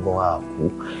bá ní ogun àkú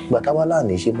ìgbà táwa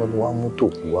láàánú ṣe mọ́ ni wọ́n á mú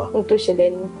tòkú wa. ohun tó ṣẹlẹ̀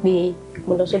ni pé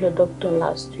mo lọ sọ́dọ̀ doctor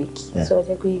last week sọ wọ́n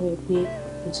jẹ́ pé mi pé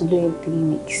mo ti lóyún 3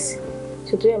 weeks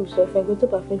ṣètò ẹ̀ mo sọ fún ẹ pé tó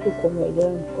bá fẹ́ lóko ọmọ ẹ̀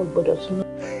lọ́rùn ó gbọ́dọ̀ tún.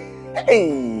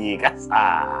 kásá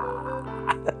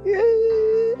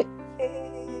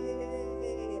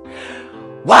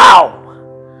wow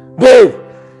babe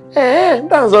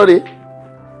that's all right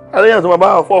àríyàn tó máa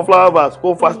bá fọ́ flower vase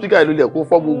kó fa speaker ìlú ilẹ̀ kó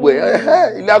fọ́ gbogbo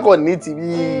ẹ̀ ilé akọ ní ti bí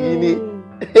ní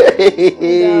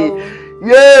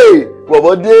yéé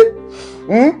bọ̀bọ̀ dé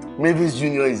Mavis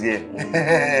Junior is here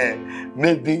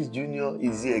Mavis Junior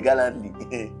is here gallantly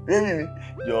baby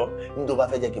jọ ní tó bá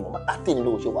fẹ́ jẹ́ kí n mọ̀ máa tẹ̀ ní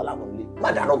lówó ṣe wà láwọn ilé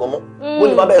má dáná gan mọ́ mo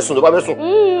ní bá bẹ́ẹ̀ sùn tó bá bẹ́ẹ̀ sùn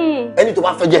ẹni tó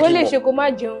bá fẹ́ jẹ́ kí n mọ̀. ó lè ṣe kó má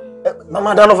jẹun.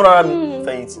 Mama dáná fúnra mi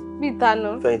fẹ̀yìntì. bí ìtànà.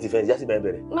 fẹ̀yìntì jásí bẹ́ẹ̀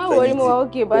bẹ̀rẹ̀. má wọrí mo wà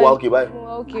ókè báyìí. mo wà ókè báyìí. mo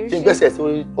wà ókè ṣé n gbẹ́sẹ̀ sí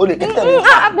o lè kẹ́kẹ́ mi.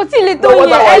 àpò tí ilé tó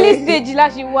yẹ early stage la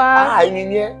ṣe wá. ẹni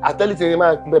ni ẹ àtẹ́lẹ̀ tí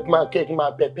máa kẹ́ kí n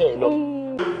máa pẹ́pẹ́ ẹ lọ.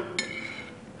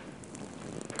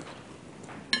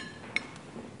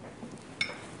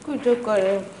 kú ìjókòó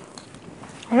rẹ.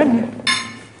 ọ̀rẹ́ mi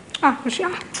ṣé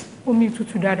omi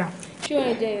tútù dáadáa. ṣé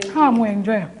o jẹ yẹn. mo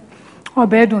enjoy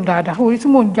ọbẹ̀ dùn dáadáa orí tí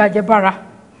mò ń jajẹ bára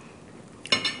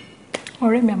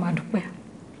ọ̀rẹ́ mi àmàdúpẹ́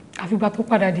àfìgbà tó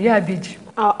padà dé ìyá ìbejì.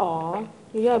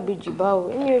 ìyá ìbejì báwo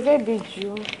èmi ò fẹ́ ìbejì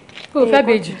o. o fẹ́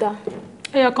ìbejì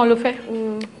ẹyọ kan ló fẹ́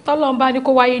tọ́lọ́n bá ní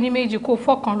kó wáyé ní méjì kó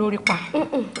fọ́kàn lórí pa.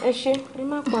 ẹ ṣe ẹ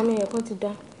má pa mi ẹ̀kan ti da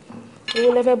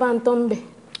owó lẹ́fẹ́ bá ń tọ́ ń bẹ̀.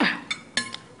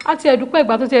 a ti ẹ̀dúpẹ́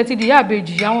ìgbà tó tiẹ̀ ti di ìyá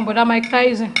ìbejì àwọn bọ̀dá Mike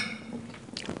Tyson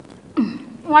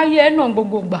wọ́n á yẹ ẹ̀ náà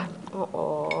gbogbo gbà.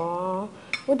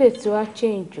 ó dẹ̀ tí wàá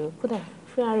change o kódà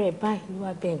fúnra rẹ̀ báyìí ló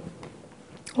wá bẹ̀ mí.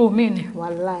 omi ni.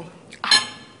 wàláì.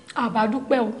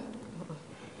 àbádúpẹ́ o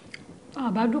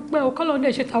àbádúpẹ́ o kọ́lọ́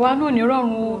dẹ̀ ṣe tàwa náà ní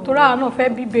rọrùn o torí àwọn náà fẹ́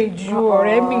bíbè ju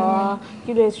ọ̀rẹ́ mi.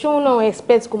 kí ló ṣé òun náà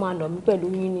expect kó máa lọ mí pẹ̀lú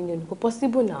yín nínú ẹnu kò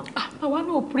possible now. àwa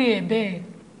náà pray ẹ̀ bẹ́ẹ̀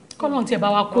kọ́lọ́ tiẹ̀ bá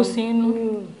wa kó sí inú.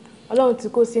 ọlọ́run ti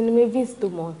kó sí inú Mavis tó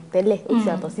mọ̀ tẹ́lẹ̀ ó ti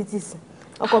yàtọ̀ sí tìsín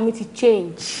ọkọ mi ti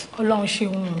change. ọlọ́run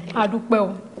ṣeun àdúpẹ́ o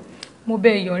mo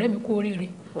bẹ ìyá ọ̀rẹ́ mi kú oríire.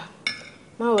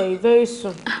 má worry very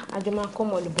soon àjọ máa kọ́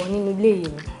ọmọlùbọ nínú ilé yìí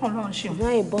ni. ọlọ́run ṣeun.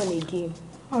 náà ìbọn lè gé e.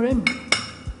 ọ̀rẹ́ mi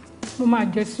mo máa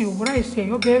jẹ sí òwúrọ̀ ìsì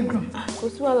ẹ̀yọ́ bẹ́ẹ̀ dùn. kò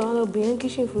sí wàhálà wọn lọ bìyẹn kí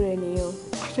ṣe fún rẹ nìyẹn o.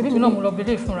 ṣebí mi náà mo lọ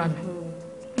bẹ̀lẹ̀ fúnra mi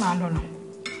máa lọ nà.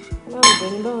 báwo bẹ̀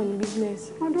ni báwo ni business.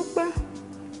 àdúpẹ́.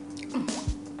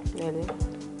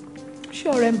 ṣé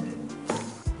ọ̀rẹ́ mi.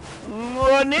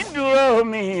 onídùúró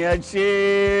mi ẹ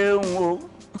ṣeun o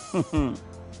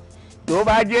tó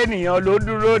bá jẹ́ ènìyàn ló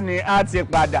dúró ni a ti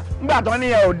padà nígbà tán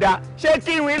nìyẹn ò dáa ṣé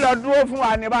kí ìwé lọ dúró fún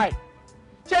wa ní báyìí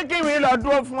ṣé kí ìwé lọ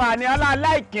dúró fún wa ní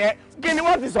aláìkẹ́ kí ni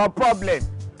what is your problem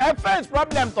ẹ face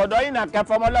problem tọ̀dọ̀ yìí nà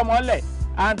kẹfọmọlọmọ lẹ̀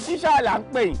àǹtí ṣáàlà ń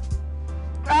pè yín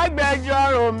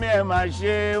agbẹjọ́rò mi ẹ̀ máa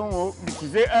ṣe ń wo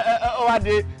ṣe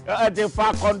ẹ ti fa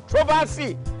controversy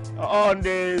on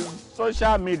the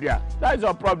social media that is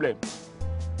your problem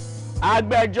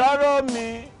agbẹjọ́rò mi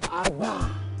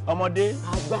àgbà ọmọdé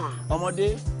ọmọdé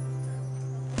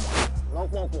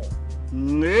lọ́pọ̀pọ̀.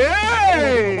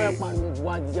 ẹ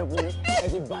wá jíjẹ fún mi ẹ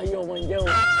ti bá yí ọmọ ìjẹun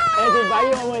ẹ ti bá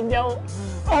yí ọmọ ìjẹun.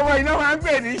 ọmọ iná máa ń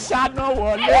pè ní ṣáná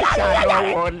wọlé ṣáná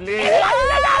wọlé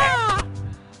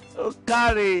ó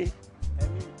káre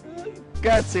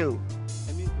kẹtìl.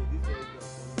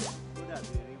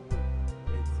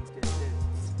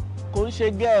 kò ń ṣe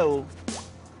gẹ́ o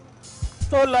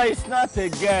Tola is not a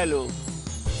girl. Oh.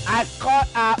 I call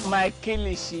her my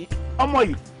kilishi. Ọmọ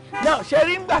yìí. Now, ṣé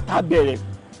rí ńgbà tá bẹ̀rẹ̀.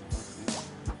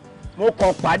 Mo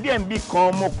kàn pàdé ẹ̀ níbì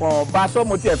kan, mo kàn bá sọ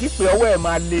mo tiẹ̀ fi pé ọwọ́ ẹ̀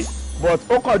máa le, but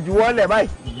ó kàn juwọ́lẹ̀ báyìí,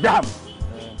 gbàm.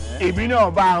 Èmi náà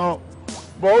bá hàn.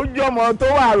 But ó jẹ́ ọmọ tó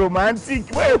wà romantic.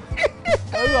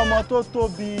 Orí ọmọ tó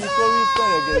tóbi tó rí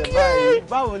pẹ̀rẹ̀gẹ̀rẹ̀ báyìí,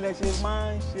 báwo lẹ ṣe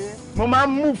máa ń ṣe? Mo máa ń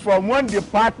move from one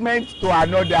department to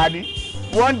another ni.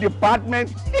 One department.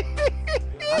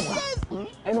 Àgbà.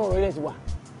 Ẹnu ọ̀rọ̀ ilé ti wà.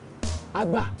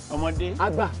 Àgbà. Ọmọdé.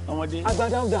 Àgbà. Ọmọdé. Àgbà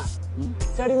Dáúdà.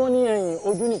 Sẹ́rí wọ́n ní ẹ̀yìn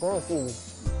ojú nìkan rọ̀ sí ìwé.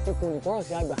 Ikùn nìkan rọ̀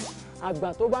sí àgbà.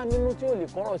 Àgbà tó bá nínú tí ò lè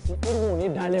kọ́rọ̀ sí irun ò ní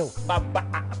dalẹ̀ o. Bàbá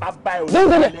ẹ̀ ò ní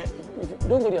dalẹ̀.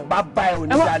 Don't go there. Bàbá ẹ̀ ò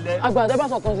ní dalẹ̀. Àgbà àdébà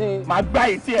sọ̀kan sí. Màá gbá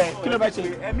etí ẹ̀ kí ló fẹ́ ṣe.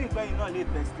 Ẹ̀mí ìgbẹ́yìn náà lè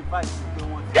testify sí pé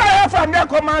wọ́n ti. Yẹ́yẹ́ from there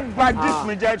come and bad this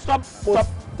me jẹ́ stop.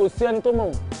 Kò sí ẹni tó mọ̀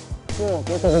wọ́n tí wọn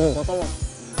kì í sọ gbogbo nǹkan tó mọ̀.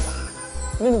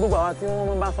 Nínú gbogbo àwa tí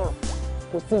wọ́n bá sọ̀rọ̀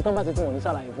kò sí nǹkan bá ti tí wọ́n ní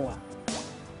ṣàlàyé fún wa.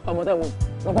 Ọmọ tẹ́ wo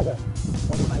lọ́pọ̀pọ̀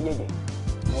wọ́n ti bá yẹ̀yẹ̀.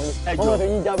 Wọ́n mọ̀ fẹ́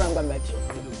yí jábọ̀ àgbà mẹ́tì.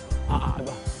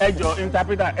 Ẹjọ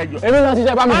interpreter ẹjọ. Èmi náà ti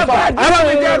jẹ́ bá mi sọ. Àbá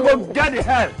mi jẹ́ go get the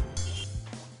hell.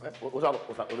 O sábà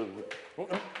olórí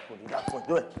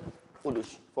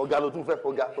olóṣì fọgá ló tún fẹ́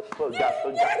fọgá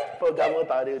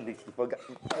mọ́ta rẹ̀ lè fọgá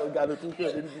ló tún fẹ́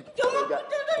fọgá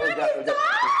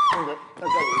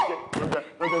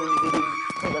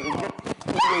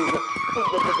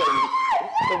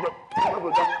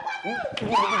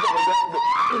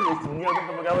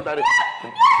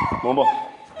mọ̀ bọ̀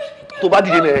tó bá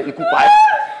dìde nẹ̀ ikú pa ẹ́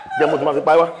jẹ́ mo tún máa fi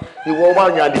pa ẹ́ wá ìwọ máa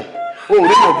ń yàn lè o ò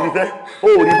rí ìyàn kiri fẹ́ o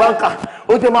ò rí báńkà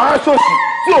o ti máa ń ṣòṣì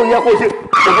tí ò yẹ kó ṣe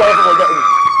gbogbo ọ̀rọ̀ fún ọjà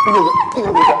kí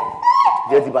ló dá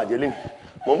jẹ́ ti bàjẹ́ lẹ́yìn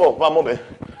mọ̀ bọ̀ fún amọ̀ bẹ́ẹ̀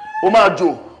o máa jò.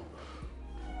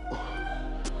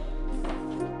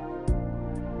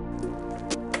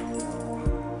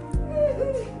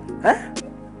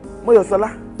 Mọ́yọ̀sọ́lá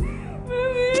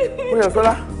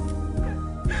Mọ́yọ̀sọ́lá.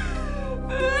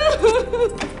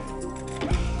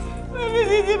 Mami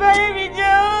sì ti báyé mi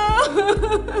jẹ́ ọ́.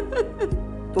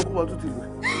 Tó kú bọ́ tó ti lù ẹ́.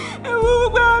 Ewu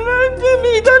gbogbo ọlọ́run dùn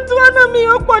mí tó tún wá náà mi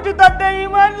ó pọ̀ ju tàtẹ̀yìn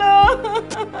wá lọ.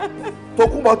 Tó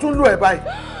kú bọ́ tún lù ẹ́ báyìí.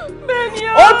 Bẹ́ẹ̀ni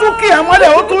o. Ó tún kí ẹ mọ́lẹ̀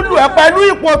ó tún lù ẹ́ pẹ̀lú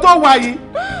ipò tó wà yìí.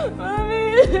 Mami.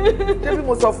 Ṣé bí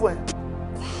mo sọ fún ẹ?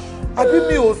 Àbí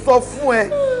mi ò sọ fún ẹ?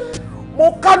 Mo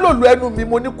ká lòlù ẹnu mi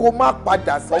mo ní kó má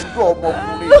padà sọ́dọ̀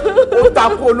ọmọkùnrin ó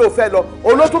takú olóòfẹ́ lọ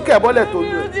olótúkẹ̀ bọ́lẹ̀ tó lù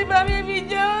ẹ́. Mo ti bá mi fi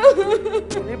jẹ́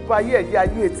ọ́. Nípa ayé ẹ̀yẹ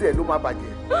ayé etí ẹ̀ ló máa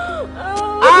bàjẹ́.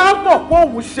 Á mọ̀ pé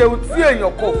òun ṣe ohun tí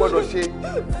èèyàn kan ò gbọ́dọ̀ ṣe.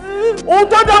 Ohun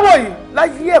tó dáwọ̀ yìí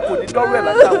láyé ẹ̀ kò ní dọ́rọ̀ ẹ̀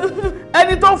lájà o.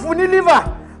 Ẹni tó fún ní liver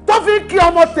tó fi kí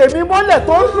ọmọ tèmi mọ́lẹ̀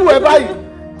tó ń lù ẹ́ báyìí.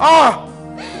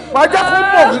 Máa jẹ́ kó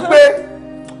mọ̀ wípé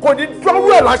kò ní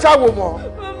dọ́rọ̀ ẹ̀ láṣàwò mọ́.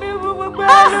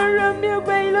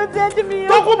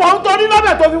 Tó kú bọ̀ ń torí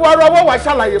lọ́bẹ̀ tó fi wá rọ ọwọ́ wá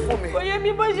ṣàlàyé fún mi. Kò yé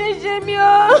mi bó ṣe ṣe mí o.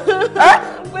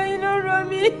 Ọgbẹ́yìn ló rọ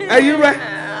mí. Ẹyin rẹ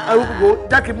ẹrú gbogbo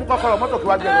jẹ́ kí n mú kọ́kọ́rọ́ mọ́tò kí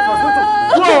wá gbé ẹ̀rọ sọ́ọ̀tù.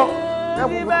 Dúró ẹ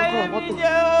mú kọ́kọ́rọ́ mọ́tò.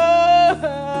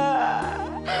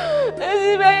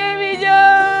 Èsì báyé mi jẹ́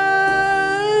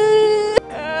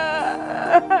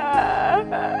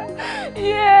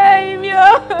yé mi o.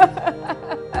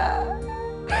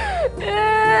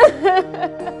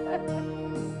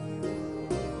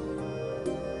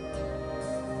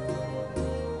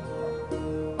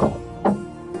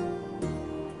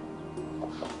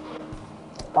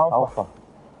 Alpha.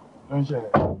 Ló ń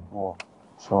ṣẹlẹ̀.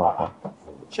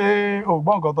 Ṣé o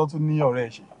gbọ́ nǹkan tó tún ní ọ̀rẹ́ ẹ̀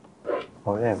ṣe?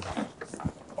 Ọ̀rẹ́ mi.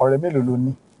 Ọ̀rẹ́ mélòó ló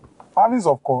ní? Marvis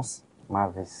of course.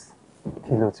 Marvis.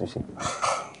 Kí ló tún ṣe?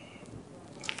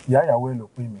 Ìyá ìyàwó ẹ̀ ló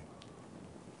pè mí.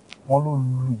 Wọ́n ló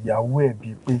lu ìyàwó ẹ̀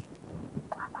bíi pé.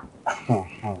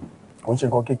 Kò ń ṣe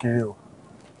nǹkan kékeré o.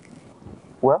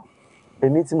 Well,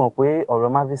 èmi ti mọ̀ pé ọ̀rọ̀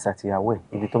Marvis àti ìyàwó ẹ̀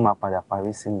ibi tó máa padà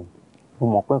parí sí ni. Mo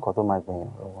mọ̀ pé nǹkan tó máa gbẹ̀yìn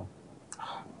ọ̀rọ̀ wọn.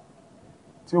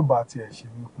 Tí ó bá tiẹ̀ ṣe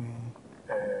wípé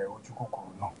ojú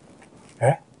kòkòrò náà.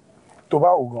 Tó bá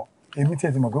wò gan, èmi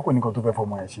tiẹ̀ ti mọ̀ pé kò ní nǹkan tó fẹ́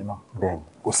fọmọ ẹ̀ ṣe náà. Bẹ́ẹ̀ni.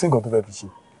 Kò sí nǹkan tó fẹ́ fi ṣe.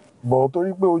 Bọ̀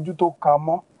torí pé ojú tó ka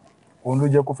mọ́, òun ló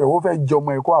jẹ́ kó fẹ́. Ó fẹ́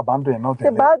jọmọ ẹ̀ kó abandon ẹ̀ náà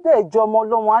tẹ́lẹ̀. Ìbá dẹ̀ jọmọ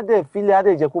lọ́mọ, á dẹ̀ filẹ̀, á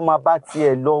dẹ̀ jẹ́ kó máa bá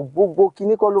tiẹ̀ lọ. Gbogbo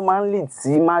kíní kọ́ ló máa ń lead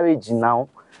sí marriage now.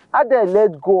 Á dẹ̀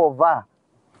let go of her.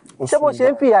 Ṣé bó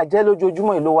ṣe ń fìyà jẹ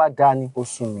lójoojúmọ́ ìlú wa dá ni? Ó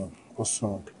sùn mí, ó sùn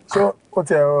mí. Ṣé ó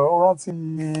tiẹ̀ rántí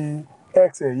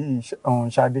ex ẹ̀ yìí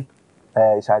Ṣadé?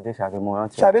 Ṣadé mo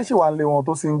rántí. Ṣadé sì wà ń lé wọn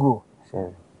tó single.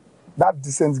 That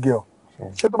decent girl.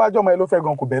 Ṣé tó bá jọmọ ẹ ló fẹ́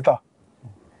gan kò bẹ́tà?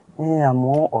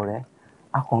 Àmọ́ ọ̀rẹ́,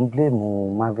 a kàn ń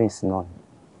blame Marvis náà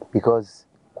because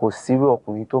kò sírú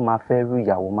ọkùnrin tó máa fẹ́ rú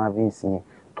ìyàwó Marvis yẹn.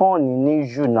 Tọ́ọ̀nì ní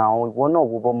jù náà, ìwọ náà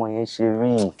wo bọ́mọ yẹn ṣe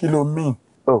rí. Kí ló mean?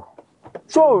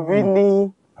 Ṣé ò rí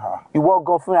ni ìwọ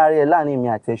gan fúnra rẹ̀ láàrin mi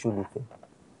àti ẹṣu lè fẹ́?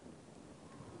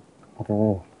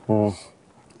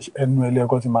 ẹnu ẹlẹ́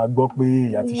ẹ̀kọ́ ti máa gbọ́ pé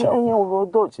ìyá ti ṣàkóso. ẹ̀yin ọ̀rọ̀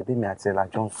ọdọ̀ ṣe bí mi àti ẹ̀ la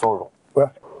jọ ń sọ̀rọ̀.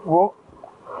 wo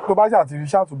tó bá ṣàti rí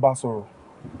ṣàtúbà sọ̀rọ̀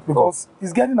because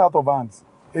it's getting out of hands.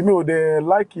 èmi ò dẹ̀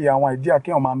láìkì àwọn idea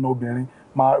kí wọ́n máa na obìnrin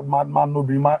máa na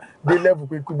obìnrin máa dé level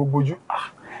pé kí gbogbo ojú.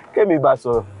 kémi bá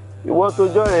sọ̀rọ̀ ìwọ tó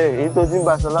jọ rẹ̀ èyí tó ti ń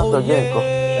bá sọ látọjọ́ nǹkan.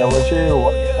 ẹ̀wọ̀ ṣé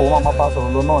òun máa bá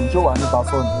sọ̀rọ̀ lọ náà ní tí ó wà nípa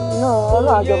sọ̀rọ̀. náà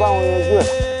ọlọ́run àjọba àwọn yanjú ẹ̀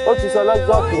ó ti sọ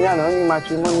lọ́jọ́ kìíní àná ní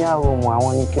matrimonial home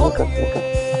àwọn ní kíníkan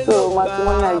so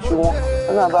matrimonial issue wọn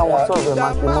ọlọ́run bá wọn sọ̀rọ̀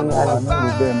matrimonial home. àmì ìlú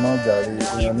bẹ́ẹ̀ náà jàre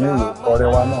èèyàn ní ìlú ọ̀rẹ́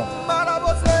wa náà.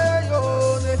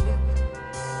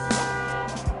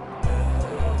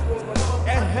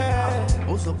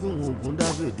 ó sọ pé òun ògùn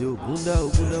dábèdè ògùn dá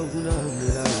mìíràn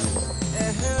rẹ̀.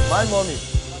 my mommy.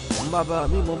 bàbá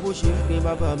mi mọ bó ṣe ń pín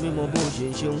bàbá mi mọ bó ṣe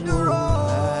ń ṣe ń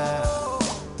wò.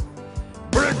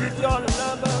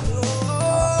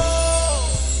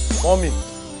 Mommy.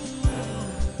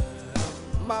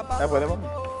 Ẹ pẹ̀lẹ́ mọ́.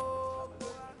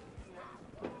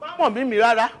 Má mọ̀ mí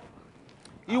rárá.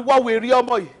 Ìwọ wèrè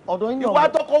ọmọ yìí. Ọ̀dọ̀ yín náà. Ìwà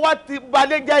tọkọ wá ti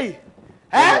balẹ̀ jẹ́ yìí.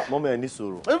 Mọ́mí ẹ ní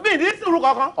sùúrù. Mi ní sùúrù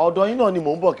kankan. Ọ̀dọ̀ yín náà ni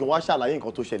mò ń bọ̀ kí wọ́n ṣàlàyé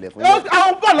nǹkan tó ṣẹlẹ̀ fún yín.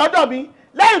 Àwọn ń bọ̀ lọ́dọ̀ mi.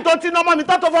 Lẹ́yìn tó ti ná ọmọ mi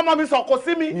tó fọ́mọ mi sọ̀kò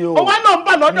sí mi. Òun náà ń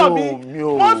bọ̀ lọ́dọ̀ mi.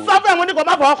 Wọ́n sọ fún ẹ̀wọ̀n ní kò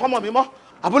má fọwọ́ kọ́ ọmọ mi mọ́.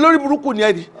 Àbólórí burúkú ni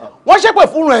ẹ ni. Wọ́n ṣépè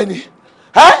fún rẹ̀ ni.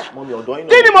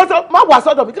 Kí ni mo sọ má wà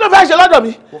sọ́dọ̀ mi? Kí ló fẹ́ ṣe lọ́dọ̀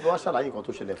mi? Mo fẹ́ wá ṣàlàyé nǹkan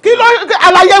tó ṣẹlẹ̀ fún kí ló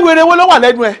àlàyé wèrè wo ló wà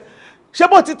lẹ́nu ẹ̀? Ṣé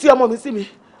bó ti ti ọmọ mi sí mi?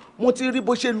 Mo ti rí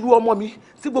bó ṣe lu ọmọ mi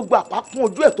tí gbogbo àpá kún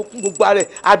ojú ẹ̀ tó kún gbogbo ara ẹ̀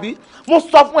àbí mo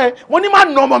sọ fún ẹ mo ní má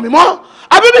nà ọmọ mi mọ́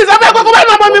àbí mi sọ fẹ́ kókó bá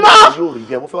nà ọmọ mi mọ́. yóò rí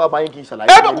bẹ́ẹ̀ mo fẹ́ wá bá yín kí n ṣàlàyé.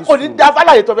 ẹ kò ní da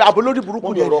fàlàyé tọ́ bí àbólórí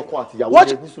burúkú ni ẹ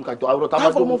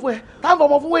táwọn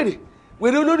ọmọ fún wèrè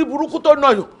wèrè olórí burúkú tó nà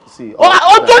yàn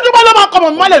ojoojúmọ́ ló máa kọ́ ọmọ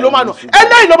mi mọ́lẹ̀ ló máa nà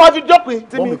eléyìí ló máa fi dópin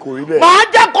tí mi máa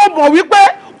jẹ́ kó mọ̀ wípé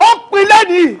ó pin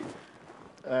lẹ́nìí.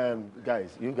 Guys,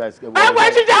 you guys.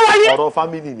 Ẹgbẹ́ jíjẹ́ wọ̀nyí. Ọ̀rọ̀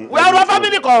family ni. Ọ̀rọ̀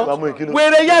family kan.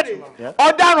 Wèrè yẹn ni.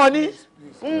 Ọ̀daràn ni.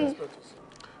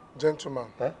 Gentleman,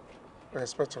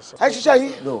 respect yourself. Ẹ ṣiṣẹ́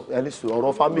yín. No, ẹ ní sùn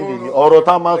ọ̀rọ̀ family ni. Ọ̀rọ̀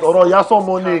tá máa ọ̀rọ̀ yásán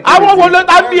mọ́ ní. Àwọn wo ló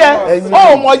ta bí ẹ?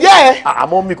 O mọ̀ yẹ́ ẹ.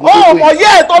 Àmọ́ mi kò tó pé. O mọ̀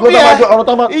yẹ́ ẹ tó bí ẹ.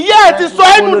 Ìyá ẹ ti sọ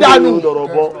ẹnu dànù.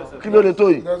 Kí ló lè tó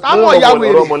yìí? Táwọn ìyá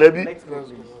wèrè. Ọ̀rọ̀ mọ̀lẹ́bí.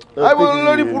 Àwọn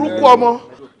olórí burúkú ọmọ.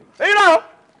 Èyí náà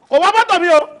kò wá mọ́tò mi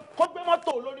o. Kó gbé mọ́tò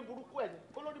olórí burúkú ẹ̀ ní.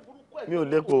 Mi ò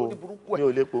lépo. Mi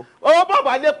ò lépo. Owó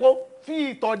bàbá lépo fi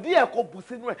ìtọ̀ díẹ̀ kó bù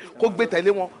sínú ẹ̀ kó gbé tẹ̀lé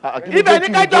wọn. Ibẹ̀ ní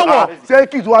kẹjọ wọ̀. Ṣé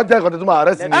kí ìtura jẹ́ ìkọ́tẹ́ tó máa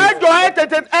rẹ́ sí mi? Ẹ jọ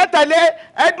ẹ tẹ̀lé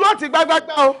ẹ dúró ti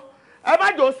gbágbágbá o. Ẹ má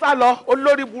jò sá lọ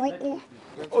olórí burúkú.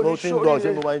 Mo ti ń gbọ́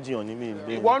ṣé mo máa ń jiyàn ní mi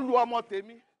ìlú. Ìwọ ń lu ọmọ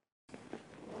tèmi.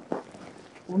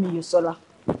 Omi yóò sọ́lá.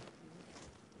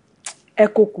 Ẹ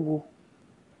kò kú o.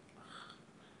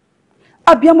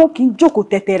 Abíámọ́ kì í jókòó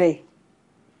tẹ́tẹ́rẹ́.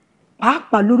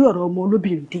 Pàápàá lórí ọ̀rọ̀ ọmọ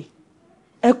olóbìnrin dé.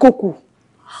 Ẹ kò kú.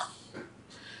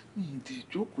 Ìdè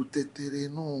ìjókòó tẹ́tẹ́rẹ́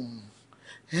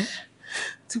náà.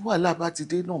 Tí wàhálà bá ti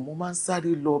dé náà mo máa ń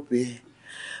sáré lọ bẹ́ẹ̀.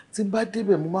 Tí n bá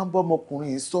débẹ̀ mo máa ń bá ọmọkùnrin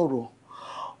yìí sọ̀rọ̀.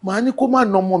 Màá ní kó má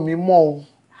na ọmọ mi mọ́ o.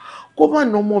 Kó má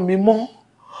na ọmọ mi mọ́.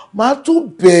 Màá tún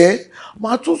bẹ́ẹ̀.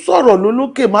 Màá tún sọ̀rọ̀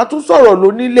lólókè. Màá tún sọ̀rọ̀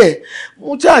lónílẹ̀.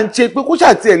 Mo ṣáà ń ṣe pé kó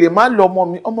ṣáà tiẹ̀ lè má lọ ọmọ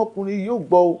mi. Ọmọkùnrin yìí yóò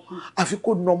gbọ́ o. Àfi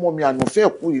kó na ọmọ mi ànàfẹ́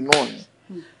kú yìí náà ni.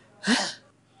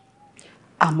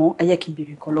 Àmọ́ ẹ yẹ kí n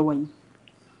béèrè kan lọ́wọ́ yín.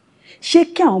 Ṣé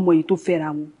kí àwọn ọmọ yìí tó fẹ́ra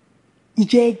wọn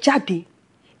ìjẹ́ ẹ jáde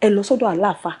ẹ lọ sọ́dọ̀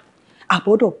àláàfáà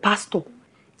àbọ̀dọ̀ pásítọ̀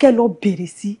kẹ́ lọ béèrè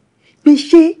sí pé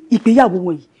ṣé ìgbéyàwó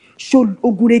wọn yìí ṣó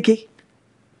ogun régé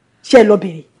ṣé ẹ lọ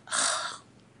béèrè.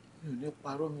 Mi ò ní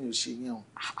parọ́ mi ò ṣe yẹn o.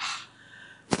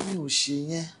 Mi ò ṣe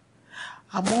yẹn.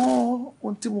 Àmọ́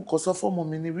ohun tí mo kàn sọ fọ́mọ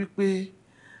mi ni wípé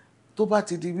tó bá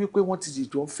ti di wípé wọ́n ti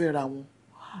dìjọ ń fẹ́ra wọn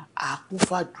àkún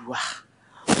fàdúà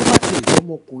tó bá ti rí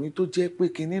ọmọkùnrin tó jẹ́ pé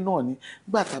kinní náà ni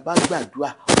nígbà tá a bá gbàdúà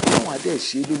Ọlọ́run á dẹ̀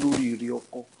ṣe é lórí ire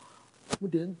ọkọ. Mo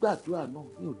dẹ̀ ń gbàdúà náà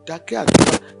mi ò dákẹ́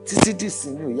àdúrà títí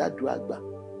dìsín mi ò yádùá gbà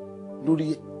lórí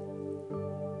ẹ̀.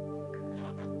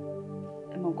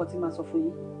 Ẹ mọ nǹkan tí màá sọ fún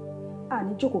yín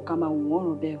àní jókòó ká máa wò wọ́n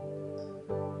ràn bẹ́ẹ̀ o.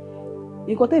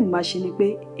 Nǹkan tẹ́mi máa ṣe ni pé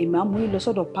èmi á mú yín lọ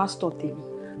sọ́dọ̀ pásítọ̀ tèmi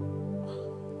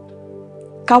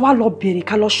ká wá lọ béèrè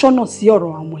ká lọ ṣọ́nà sí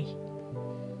ọ̀rọ̀ àwọn yìí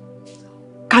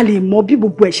ká lè mọ bí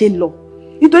gbogbo ẹ̀ ṣe ń lọ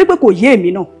nítorí pé kò yé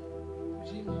èmi náà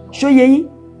ṣó yé yín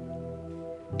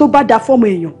tó bá da fọ́ọ̀mù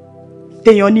èèyàn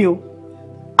tèèyàn ni o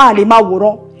a lè máa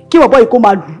wòran kí bọ̀bọ́ yìí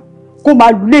kó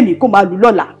máa lù lénìí kó máa lù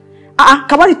lọ́la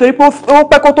ká wá sì torí pé ó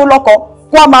pẹ́ kó tó lọ́kọ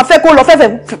kó a máa fẹ́ kó lọ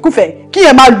fẹ́fẹ́ kúfẹ́ kí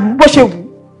yẹn máa lù bó ṣe wù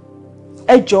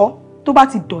ẹ jọ̀ọ́ tó bá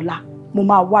ti dọ̀la mo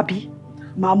máa wá bí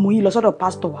máa mú yín lọ sọ́dọ̀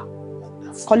pásítọ̀ wa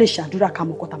kó lè ṣàdúrà ká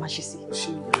mọ̀ kó tá máa ṣe sí.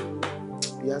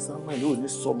 ìyá Samuel ò ní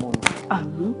sọmọ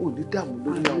nù ò ní dààmú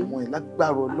lórí àwọn ẹ̀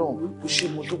lágbára Ọlọ́run ó ṣe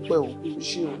mo dúpẹ́ o ó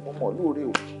ṣe ọmọ lóore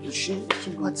o ó ṣe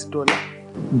túbọ̀ àti dọ́là.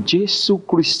 Jésù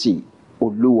Kristi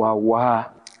Olúwa wa.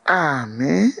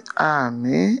 Àmín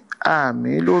àmín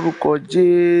àmín lórúkọ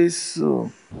Jésù.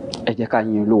 Ẹ jẹ́ ká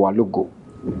yin Olúwa lógo.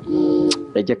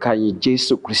 Ẹ jẹ́ ká yin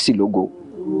Jésù Kristi lógo.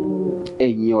 Ẹ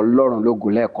yin Ọlọ́run lógo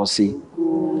lẹ́ẹ̀kan sí.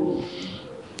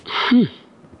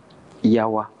 Ìyá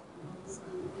wa,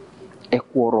 ẹ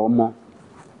kú ọ̀rọ̀ ọmọ,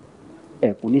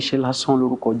 ẹ kò ní ṣe lásán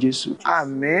lórúkọ Jésù.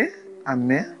 Àmín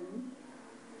àmín.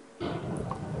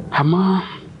 Àmọ́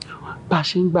bá a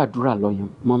ṣe ń gbàdúrà lọ yẹn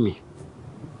mọ́mì,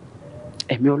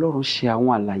 ẹ̀mí Ọlọ́run ṣe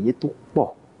àwọn àlàyé tó pọ̀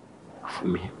fún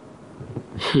mi.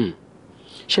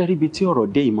 Ṣé rí ibi tí ọ̀rọ̀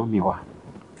dé ìmọ̀ mi wá?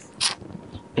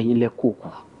 Ẹ̀yin lẹ kó kù.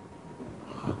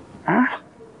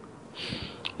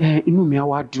 Inú mi á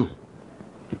wá dùn.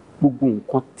 Gbogbo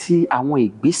nǹkan tí àwọn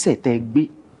ìgbésẹ̀ tẹ́ gbé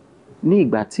ní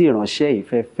ìgbà tí ìránṣẹ́ yìí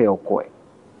fẹ́ fẹ́ ọkọ ẹ̀,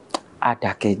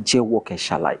 àdàkẹ́ jẹ́wọ́ kẹ́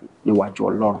ṣàlàyé níwájú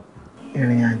Ọlọ́run.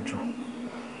 Ìrìn àjò.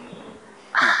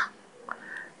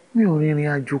 Mi ò rìnrìn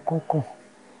àjò kankan.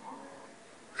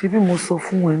 Ṣé bí mo sọ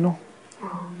fún ẹ náà?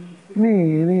 Mi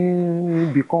ì rìn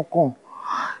ibì kankan.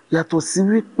 Yàtọ̀ sí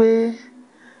wípé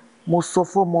mo sọ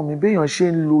fọ́mọ mi béèyàn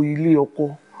ṣe ń lo ilé ọkọ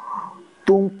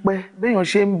tó ń pẹ́, béèyàn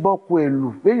ṣe ń bọ́kọ ẹ̀ lù,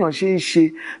 béèyàn ṣe ń ṣe,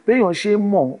 béèyàn ṣe ń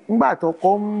mọ̀. Nígbà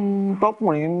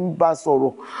tọkùnrin ń bá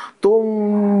sọ̀rọ̀ tó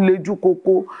ń lejú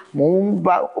koko, mò ń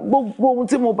bá gbogbo ohun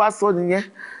tí mo bá sọ nìyẹn.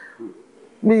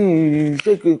 Mi ì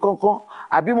ṣe kankan.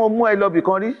 Àbí mo mú ẹ lọ bì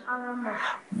kan rí?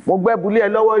 Mo gbẹ́bulé ẹ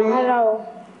lọ́wọ́ rí?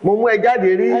 Mo mú ẹ jáde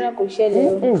rí? Kò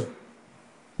ṣẹlẹ̀.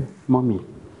 Mọ́mì,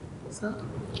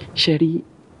 ṣe rí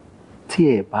tí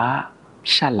ẹ bá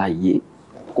ṣàlàyé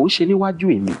kò ń ṣe níwájú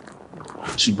èmi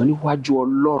ṣùgbọ́n níwájú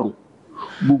Ọlọ́run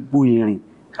gbogbo ìrìn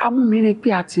amúmírin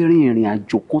pé a ti rin ìrìn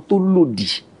àjò kan tó lòdì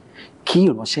kí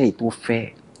ìránṣẹ́ yìí tó fẹ́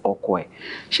ọkọ ẹ̀.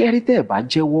 Ṣé rí tẹ́ ẹ bá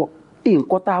jẹ́wọ́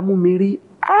nǹkan tá a mú mi rí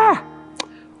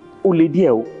ó le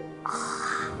díẹ̀ o.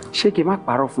 Ṣé kí n má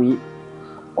parọ́ fún yín?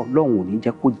 Ọlọ́run ò ní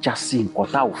jẹ́ kó já sí nǹkan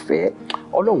tá ò fẹ́.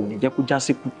 Ọlọ́run ò ní jẹ́ kó já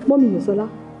sí kú. Mọ́mì Yọ̀sọ́lá,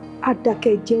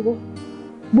 àdàkẹ́ jẹ́wọ́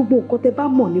gbogbo nǹkan tẹ́ bá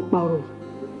mọ̀ nípa ọ̀rọ̀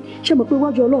yìí. Ṣé mọ̀ pé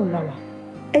iwájú Ọlọ́run la wà?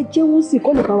 Ẹ jẹ́wọ́ sí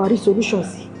kó lè bá wa rí solution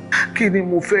sí. Kí ni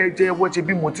mo fẹ́ jẹ́wọ́ ṣe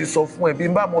bí mo ti sọ fún ẹ bí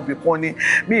n bá mọ bì kan ni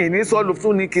mi ì ní sọ́ọ̀lù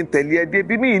fún ni kí n tẹ̀lé ẹ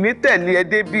débí mi ì ní tẹ̀lé ẹ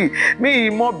débí mi ì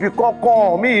mọ bì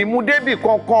kankan mi ì mú débì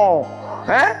kankan.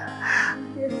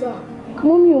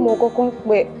 Mọ́mì ò mọ̀ kankan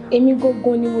pẹ̀ èmi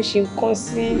gangan ni mo ṣe nǹkan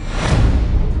sí.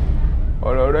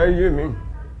 Ọ̀rọ̀ rẹ yé mi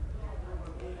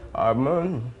àmọ́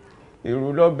ìrù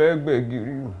lọ́bẹ̀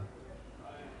gbẹ̀gìrì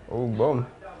ò gbọ́.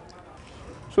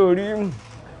 Sórí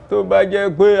tó bá jẹ́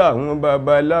pé àwọn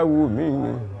babaláwo mi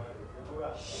ni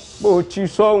bó ti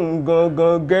sọ́hun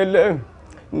gangan gẹ́lẹ́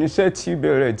níṣẹ́ ti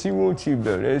bẹ̀rẹ̀ tí wọ́n ti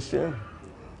bẹ̀rẹ̀ ṣẹ́.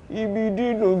 Ibi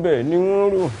dídùn bẹ̀ ni wọ́n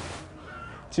rò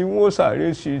tí wọ́n sáré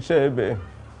ṣiṣẹ́ bẹ̀.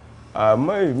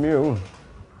 Àmọ́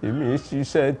èmi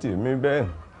ṣiṣẹ́ tèmi bẹ́ẹ̀.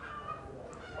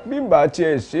 Bí bá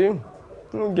tiẹ̀ ṣe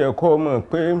ń jẹ́ kó mọ̀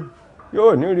pé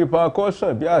yóò ní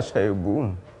repercussion bí àṣà ìbò.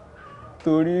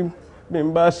 Torí bí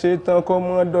n bá ṣe tán kọ́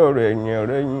mọ́ dọ̀rọ̀ ẹ̀yìn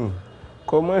rẹ̀ yìí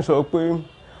kọ́ mọ́ sọ pé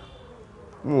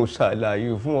mo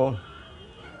ṣàlàyé fún ọ.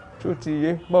 Tó ti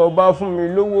yé bá o bá fún mi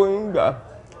lówó ń gbà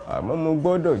àmọ́ mo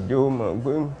gbọ́dọ̀ jẹ́ o mọ̀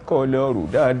pé kọ́ lọ rù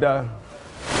dáadáa.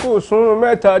 Kò sùn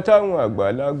mẹ́ta táwọn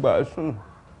àgbàlagbà sùn.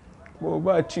 Bó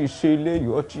bá ti ṣe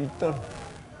léyọ̀ ti tán.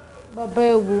 Bàbá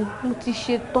ẹ wo mo ti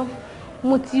ṣe tán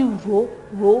mo ti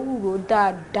rò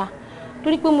dáadáa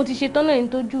torí pé mo ti ṣe tán náà ní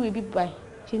tójú ibi báyìí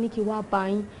ṣe ní kí wá bá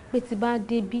yín pé tí bá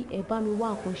débí ẹ bá mi wá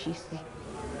nǹkan ṣe sí.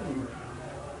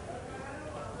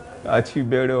 Àti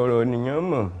ìbẹ̀rẹ̀ ọ̀rọ̀ nìyẹn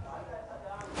mọ̀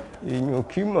èèyàn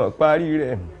kì í mọ̀ parí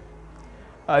rẹ̀.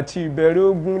 Àti ìbẹ̀rẹ̀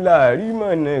ogun láàrí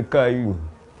mọ̀nà kàyù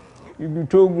ibi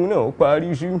tó ogun náà parí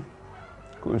sí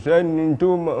kò sẹ́ni tó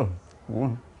mọ̀.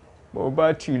 Bó bá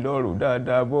ti lọ́rùn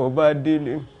dáadáa bó bá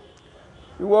délé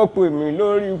ìwọ pè mí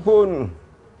lórí fóònù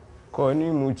kọ́ ni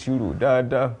mo ti rò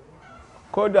dáadáa.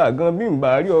 Kódà gan bí n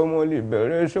bá rí ọmọ lè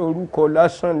bẹ̀rẹ̀ sí orúkọ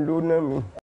lásán ló ná mi.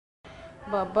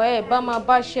 Bàbá ẹ bá máa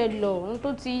bá ṣe lọ ohun tó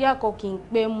ti yàkọ̀ kì í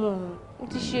pẹ́ mọ́ ó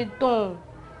ti ṣe tán.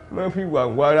 Má fi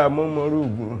wàǹwàrà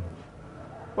mọ́mọ́rògùn.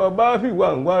 Bàbá fi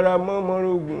wàǹwàrà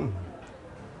mọ́mọ́rògùn.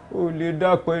 Ó lè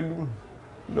dá pẹ̀lú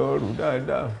lọ́rùn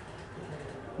dáadáa.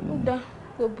 Ó dá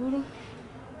kò burú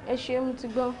ẹ ṣe mo ti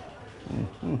gbọ́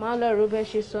máa lọ rò bẹ́ẹ̀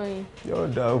ṣe sọ yẹn. Yóò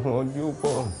dá fún ọdún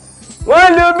pọ̀. Wọ́n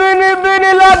lu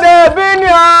bínibíní lọ́dẹ̀ bíní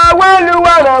wọ́n lu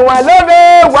wàràwà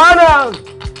lọ́dẹ̀ wàrà.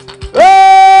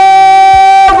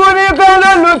 Oògùn nìkan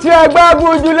ló lu ti ẹgbẹ́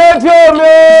agunjú létí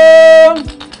omi.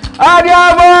 Adé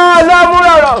abọ́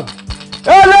ọlọ́múrọ̀rọ̀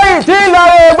eléyìí tí ń lọ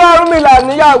ìyàwó Gbárùmìlà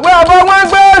níyàwó ẹbọ wọn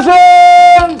gbé ṣe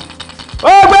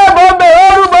ó gbé bọmbẹ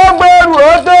orúbọ gbèrú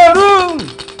ó torú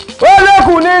ó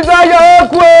lẹkùn ní sáyà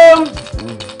ókú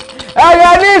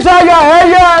ẹyẹ ní sáyà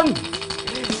ẹyẹ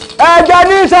ẹja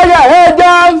ní sáyà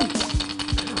ẹja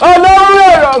ọlọ́run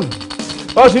ẹ̀rọ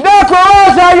òsìdẹ́kọ̀ wá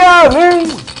sáyà mi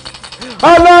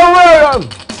ọlọ́run ẹ̀rọ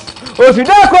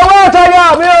òsìdẹ́kọ̀ wá sáyà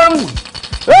mi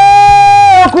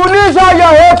òkú ní sáyà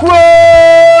ókú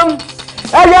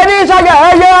ẹyẹ ní sáyà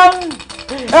ẹyẹ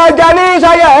ẹja ní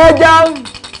sáyà ẹja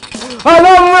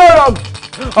ọlọ́run ẹ̀rọ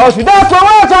òsìdẹ́kọ̀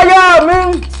wá sáyà mi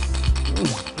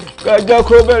kẹjọ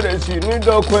kó bẹ̀rẹ̀ sí ní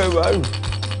dọ́kọ̀ ẹ̀ báyìí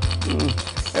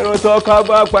ẹran tó ọkà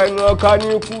bá pa ẹnu ọkà ní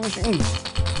kú sí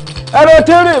ẹran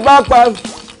tí èrè bá pa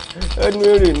ẹnu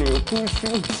èrè ní kú sí.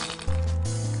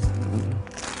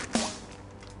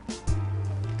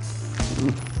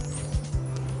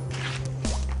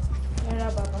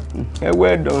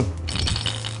 ẹwẹ́ dán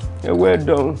ẹwẹ́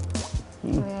dán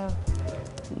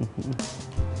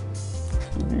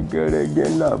ibi gẹ́rẹ́gẹ́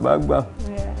ńlá bá gbà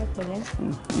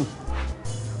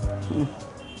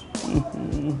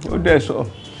ó dẹ̀ sọ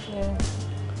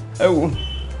ẹ wò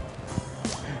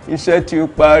iṣẹ́ tí ó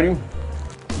parí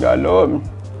gbà lọ́wọ́ mi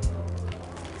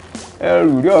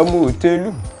ẹrù rí ọmọ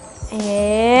òtélù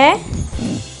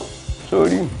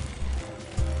sórí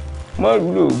mọ́rù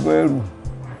lóògùn ẹrù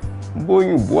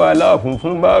bóyìnbó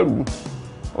aláfunfún bá rù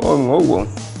ọrùn ọwọ́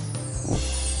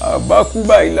àbákú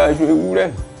báyìí láṣọ ewúrẹ́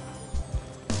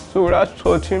sóra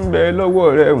sọ tí ń bẹ lọ́wọ́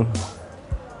rẹ̀ hùn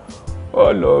ọ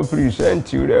lọ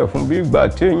pìrìsẹ́ǹtì rẹ̀ fún bí ìgbà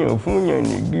téèyàn fún yẹn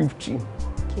ní gíftì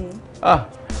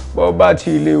bọ́ bá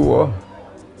ti lè wọ̀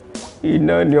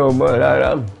iná ni ọmọ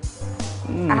rárá.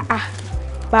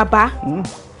 Bàbá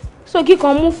so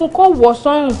kíkan mú fún kó wọ̀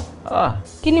sọ́rùn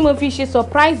kí ni mo fi ṣe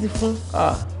surprise fún.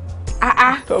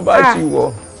 tó bá ti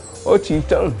wọ̀ ó ti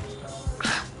tán.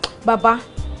 Bàbá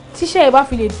tíṣẹ́ ẹ bá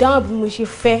fi lè dáhùn bí mo ṣe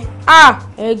fẹ́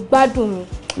ẹ gbádùn mi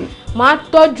máa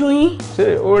tọ́jú yín.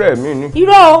 ṣé ó rẹ̀ mí ni.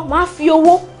 irọ́ o máa fi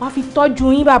owó máa fi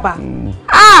tọ́jú yín bàbá.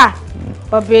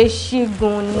 bàbá ẹ ṣé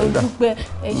gan ni mo dúpẹ́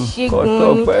ẹ ṣé gan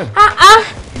ni.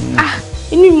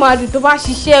 inú mi máa dùn tó bá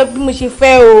ṣiṣẹ́ bí mo ṣe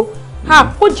fẹ́ o.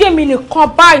 kó jẹ́ mi nìkan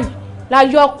báyìí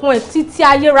láyé ọkùn ẹ̀ títí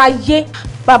ayérayé.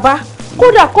 bàbá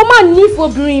kódà kó má nífẹ̀ẹ́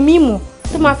obìnrin mi mọ̀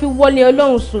tó máa fi wọlé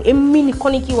ọlọ́run sùn èmi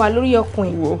nìkan ní kí wà lórí ọkùn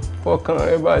ẹ̀. wo fọkàn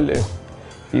rẹ balẹ̀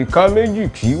ìka méjì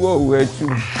kì í wọ̀wọ̀ ẹtù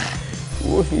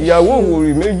ìyàwó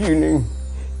òwòrì méjì ni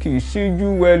kì í síjú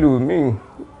wẹlòmíì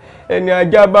ẹni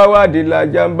ajá bá wádìí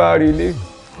lajá ń bá relé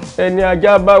ẹni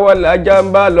ajá bá wá lajá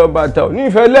ń bá lọ bàtà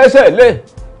onífẹ́ lẹ́sẹ̀ lẹ̀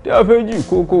tí a fẹ́jì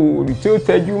kókó òwòrì tí ó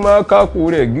tẹjú máa kápò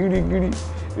rẹ̀ gírígírí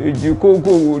èjì kókó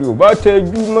òwòrì ò bá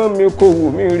tẹjú mọ́ mi kó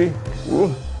wò mí rí.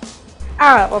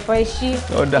 bàbá ẹ ṣé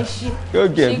yóò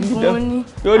jẹ́ bí dán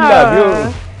yóò dàbí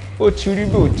òrùn ó ti rí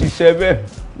bí ò ti ṣe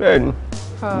bẹ́ẹ̀ ni.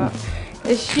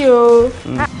 ẹ ṣé o.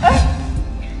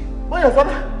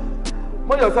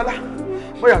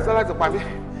 Mọ́yọ̀sọ́lá ti pa mí.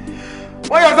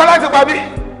 Mọ́yọ̀sọ́lá ti pa mí.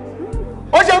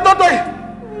 Ó ṣe tó tó yìí.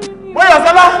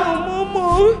 Mọ́yọ̀sọ́lá.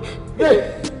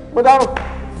 Mo dárò.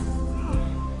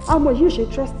 Ọmọ yìí ò ṣe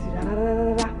trust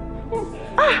rárá.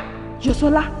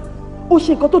 Yọ̀sọ́lá, ó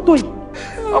ṣe nǹkan tó tó yìí.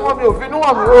 Ọmọ mi ò finú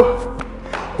wà mí o.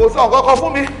 Kò sọ nǹkan kan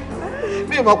fún mi.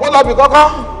 Mi ì mọ̀ pé lọ́bì kankan.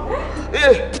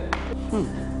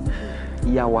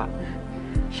 Ìyá wa,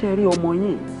 ṣe rí ọmọ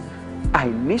yín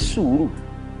àìní sùúrù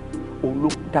òun ló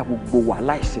dá gbogbo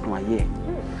wàhálà ìsìnú ayé ẹ̀.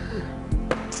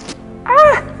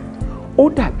 Ó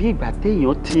dàbí ìgbà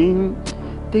téèyàn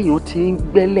ti ń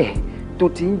gbẹ́lẹ̀ tó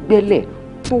ti ń gbẹ́lẹ̀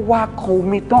tó wá kan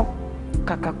omi tán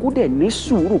kàkà kó dẹ̀ ní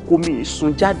sùúrù kómi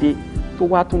sun jáde tó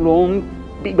wá tún lọ ń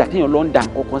bí ìgbà téèyàn lọ ń da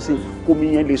nǹkan kan sí kómi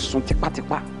yẹn lè sun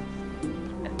tipátipá.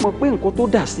 Mọ̀ pé nǹkan tó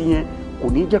dà sí yẹn kò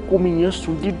ní jẹ́ kómi yẹn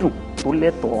sun dídùn tó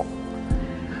lẹ́tọ̀ọ́.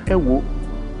 Ẹ wo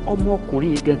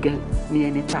ọmọkùnrin yìí gẹ́gẹ́ ni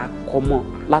ẹni tá a kọ́ mọ́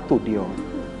látòde ọ̀run.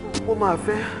 Ó máa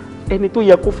fẹ́. Ẹni tó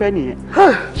yẹ kó fẹ́ nìyẹn.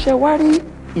 Ṣé wá rí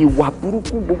ìwà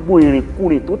burúkú gbogbo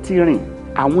ìrìnkúrìn tó ti rìn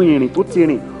àwọn ìrìn tó ti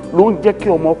rìn ló ń jẹ́ kí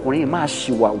ọmọkùnrin máa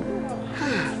ṣìwàwù.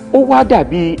 Ó wá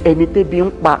dàbí ẹni tébi ń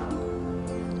pa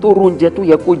tó róúnjẹ tó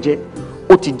yẹ kó jẹ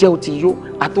ó ti jẹ ó ti yó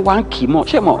àti wá ń kì í mọ̀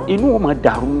ṣé mọ̀ inú ó máa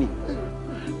dàrú ni.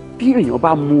 Bí èèyàn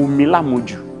bá mu omi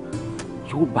lámujù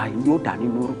yóò bá yóò dà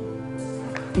nínú rú.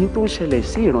 Ní tó ń ṣẹlẹ̀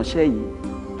sí ìránṣẹ́ yìí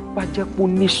tó bá jẹ́ pé ó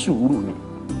ní sùúrù ni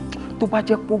tó bá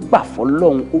jẹ́ pé ó gbà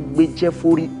fọ́lọ́run ó gbé jẹ́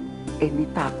fórí ẹni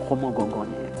tá a kọ́ mọ́ gangan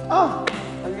nìyẹn.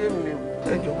 Ayé mi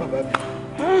ẹjọ́ bàbá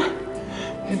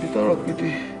mi níbi tọ́rọ̀ gidi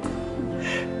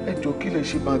ẹjọ́ kí lè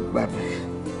ṣe máa gbà mí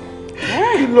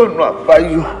kí lọ́nà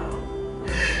àbáyọ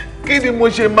kí ni mo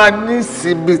ṣe máa ní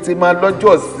ìsinmi tí máa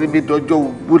lọ́jọ́ ìsinmi dọjọ́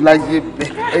ògbó láyé mi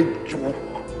ẹjọ́.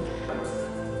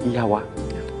 Ìyá wa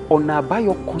ọ̀nà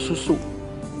àbáyọ kan ṣoṣo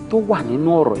tó wà nínú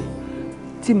ọ̀rọ̀ yìí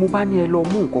tí mo bá ní ẹ lọ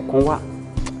mú nǹkan kan wá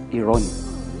irọ́ ni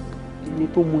ẹni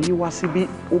tó mú yín wá síbí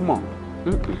ó mọ̀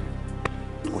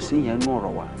kò sí yẹn nú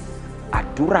ọ̀rọ̀ wa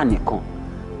àdúrà nìkan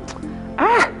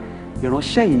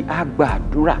ìránṣẹ́ yìí á gba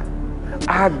àdúrà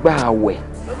á gba àwẹ̀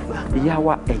ìyá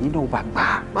wa ẹ̀yin náà bá gbà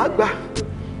á. má gbà.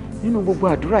 nínú gbogbo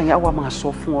àdúrà yẹn á wá máa sọ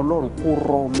fún Ọlọ́run kó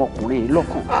rọ ọmọkùnrin yìí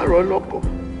lọ́kàn. á rọ̀ lọ́kàn.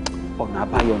 ọ̀nà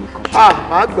àbáyọ nìkan ṣe.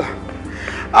 má gbà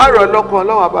á rọ̀ lọ́kàn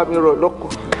Ọlọ́run á bá mi rọ̀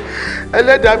lọ́kàn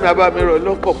ẹlẹ́dàá mi á bá mi rọ̀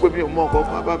lọ́kàn pé mi ò mọ nǹkan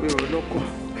kan á bá mi rọ̀ lọ́kàn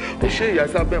ẹ ṣé ìyá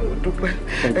sábẹ́ mo dúpẹ́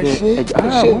ẹ ṣé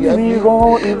ìyá mi irọ́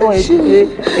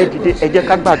ẹ dìde ẹ jẹ́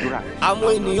ká gbàdúrà. àwọn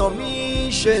ènìyàn mi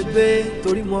ṣègbé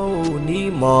torí wọn ò ní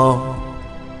mọ̀.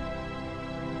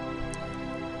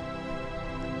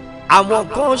 àwọn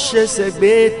kan ṣe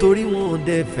ṣègbé torí wọn ò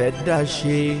dẹ̀ fẹ́ dá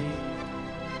ṣe.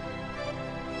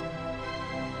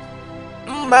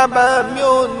 bàbá mi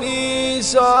ò ní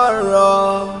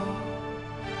sọ̀rọ̀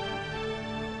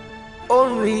ó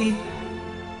ń rí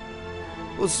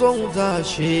kò sóhun tá a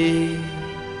ṣe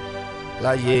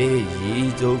láyé yìí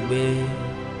tó gbé.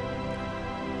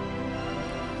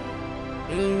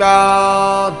 ìgbà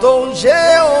tó ń ṣe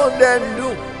ó dẹ̀ ń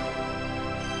dùn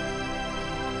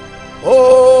ó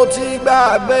ti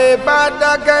gbàgbé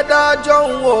pátákẹ́dájọ́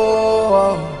ń wò ó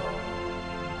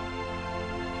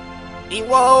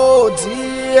ìwọ ò tí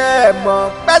ẹ mọ̀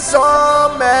pẹ́sàn-án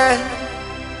mẹ́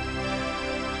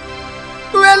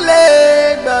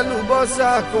wẹ́lẹ̀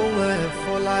gbàlúbọ́sà kò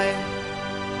ẹ̀fọ́ láyé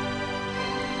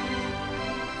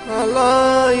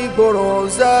aláìgbọràn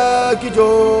ọ̀sẹ̀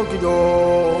kíjokíjo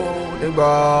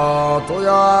nígbà tó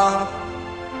yá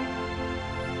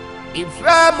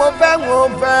ìfẹ́ mo fẹ́ wọn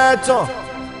fẹ́ tán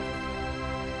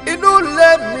inú ilé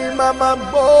mi máa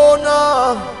gbóná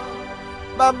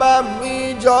bàbá mi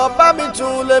jọ bá mi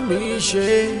tún lé mi ṣe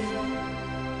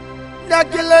jẹ́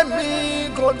kí lé mi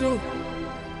kó dùn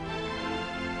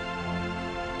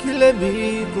kí lé mi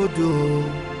kó dùn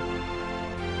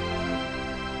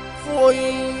fún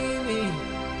oyin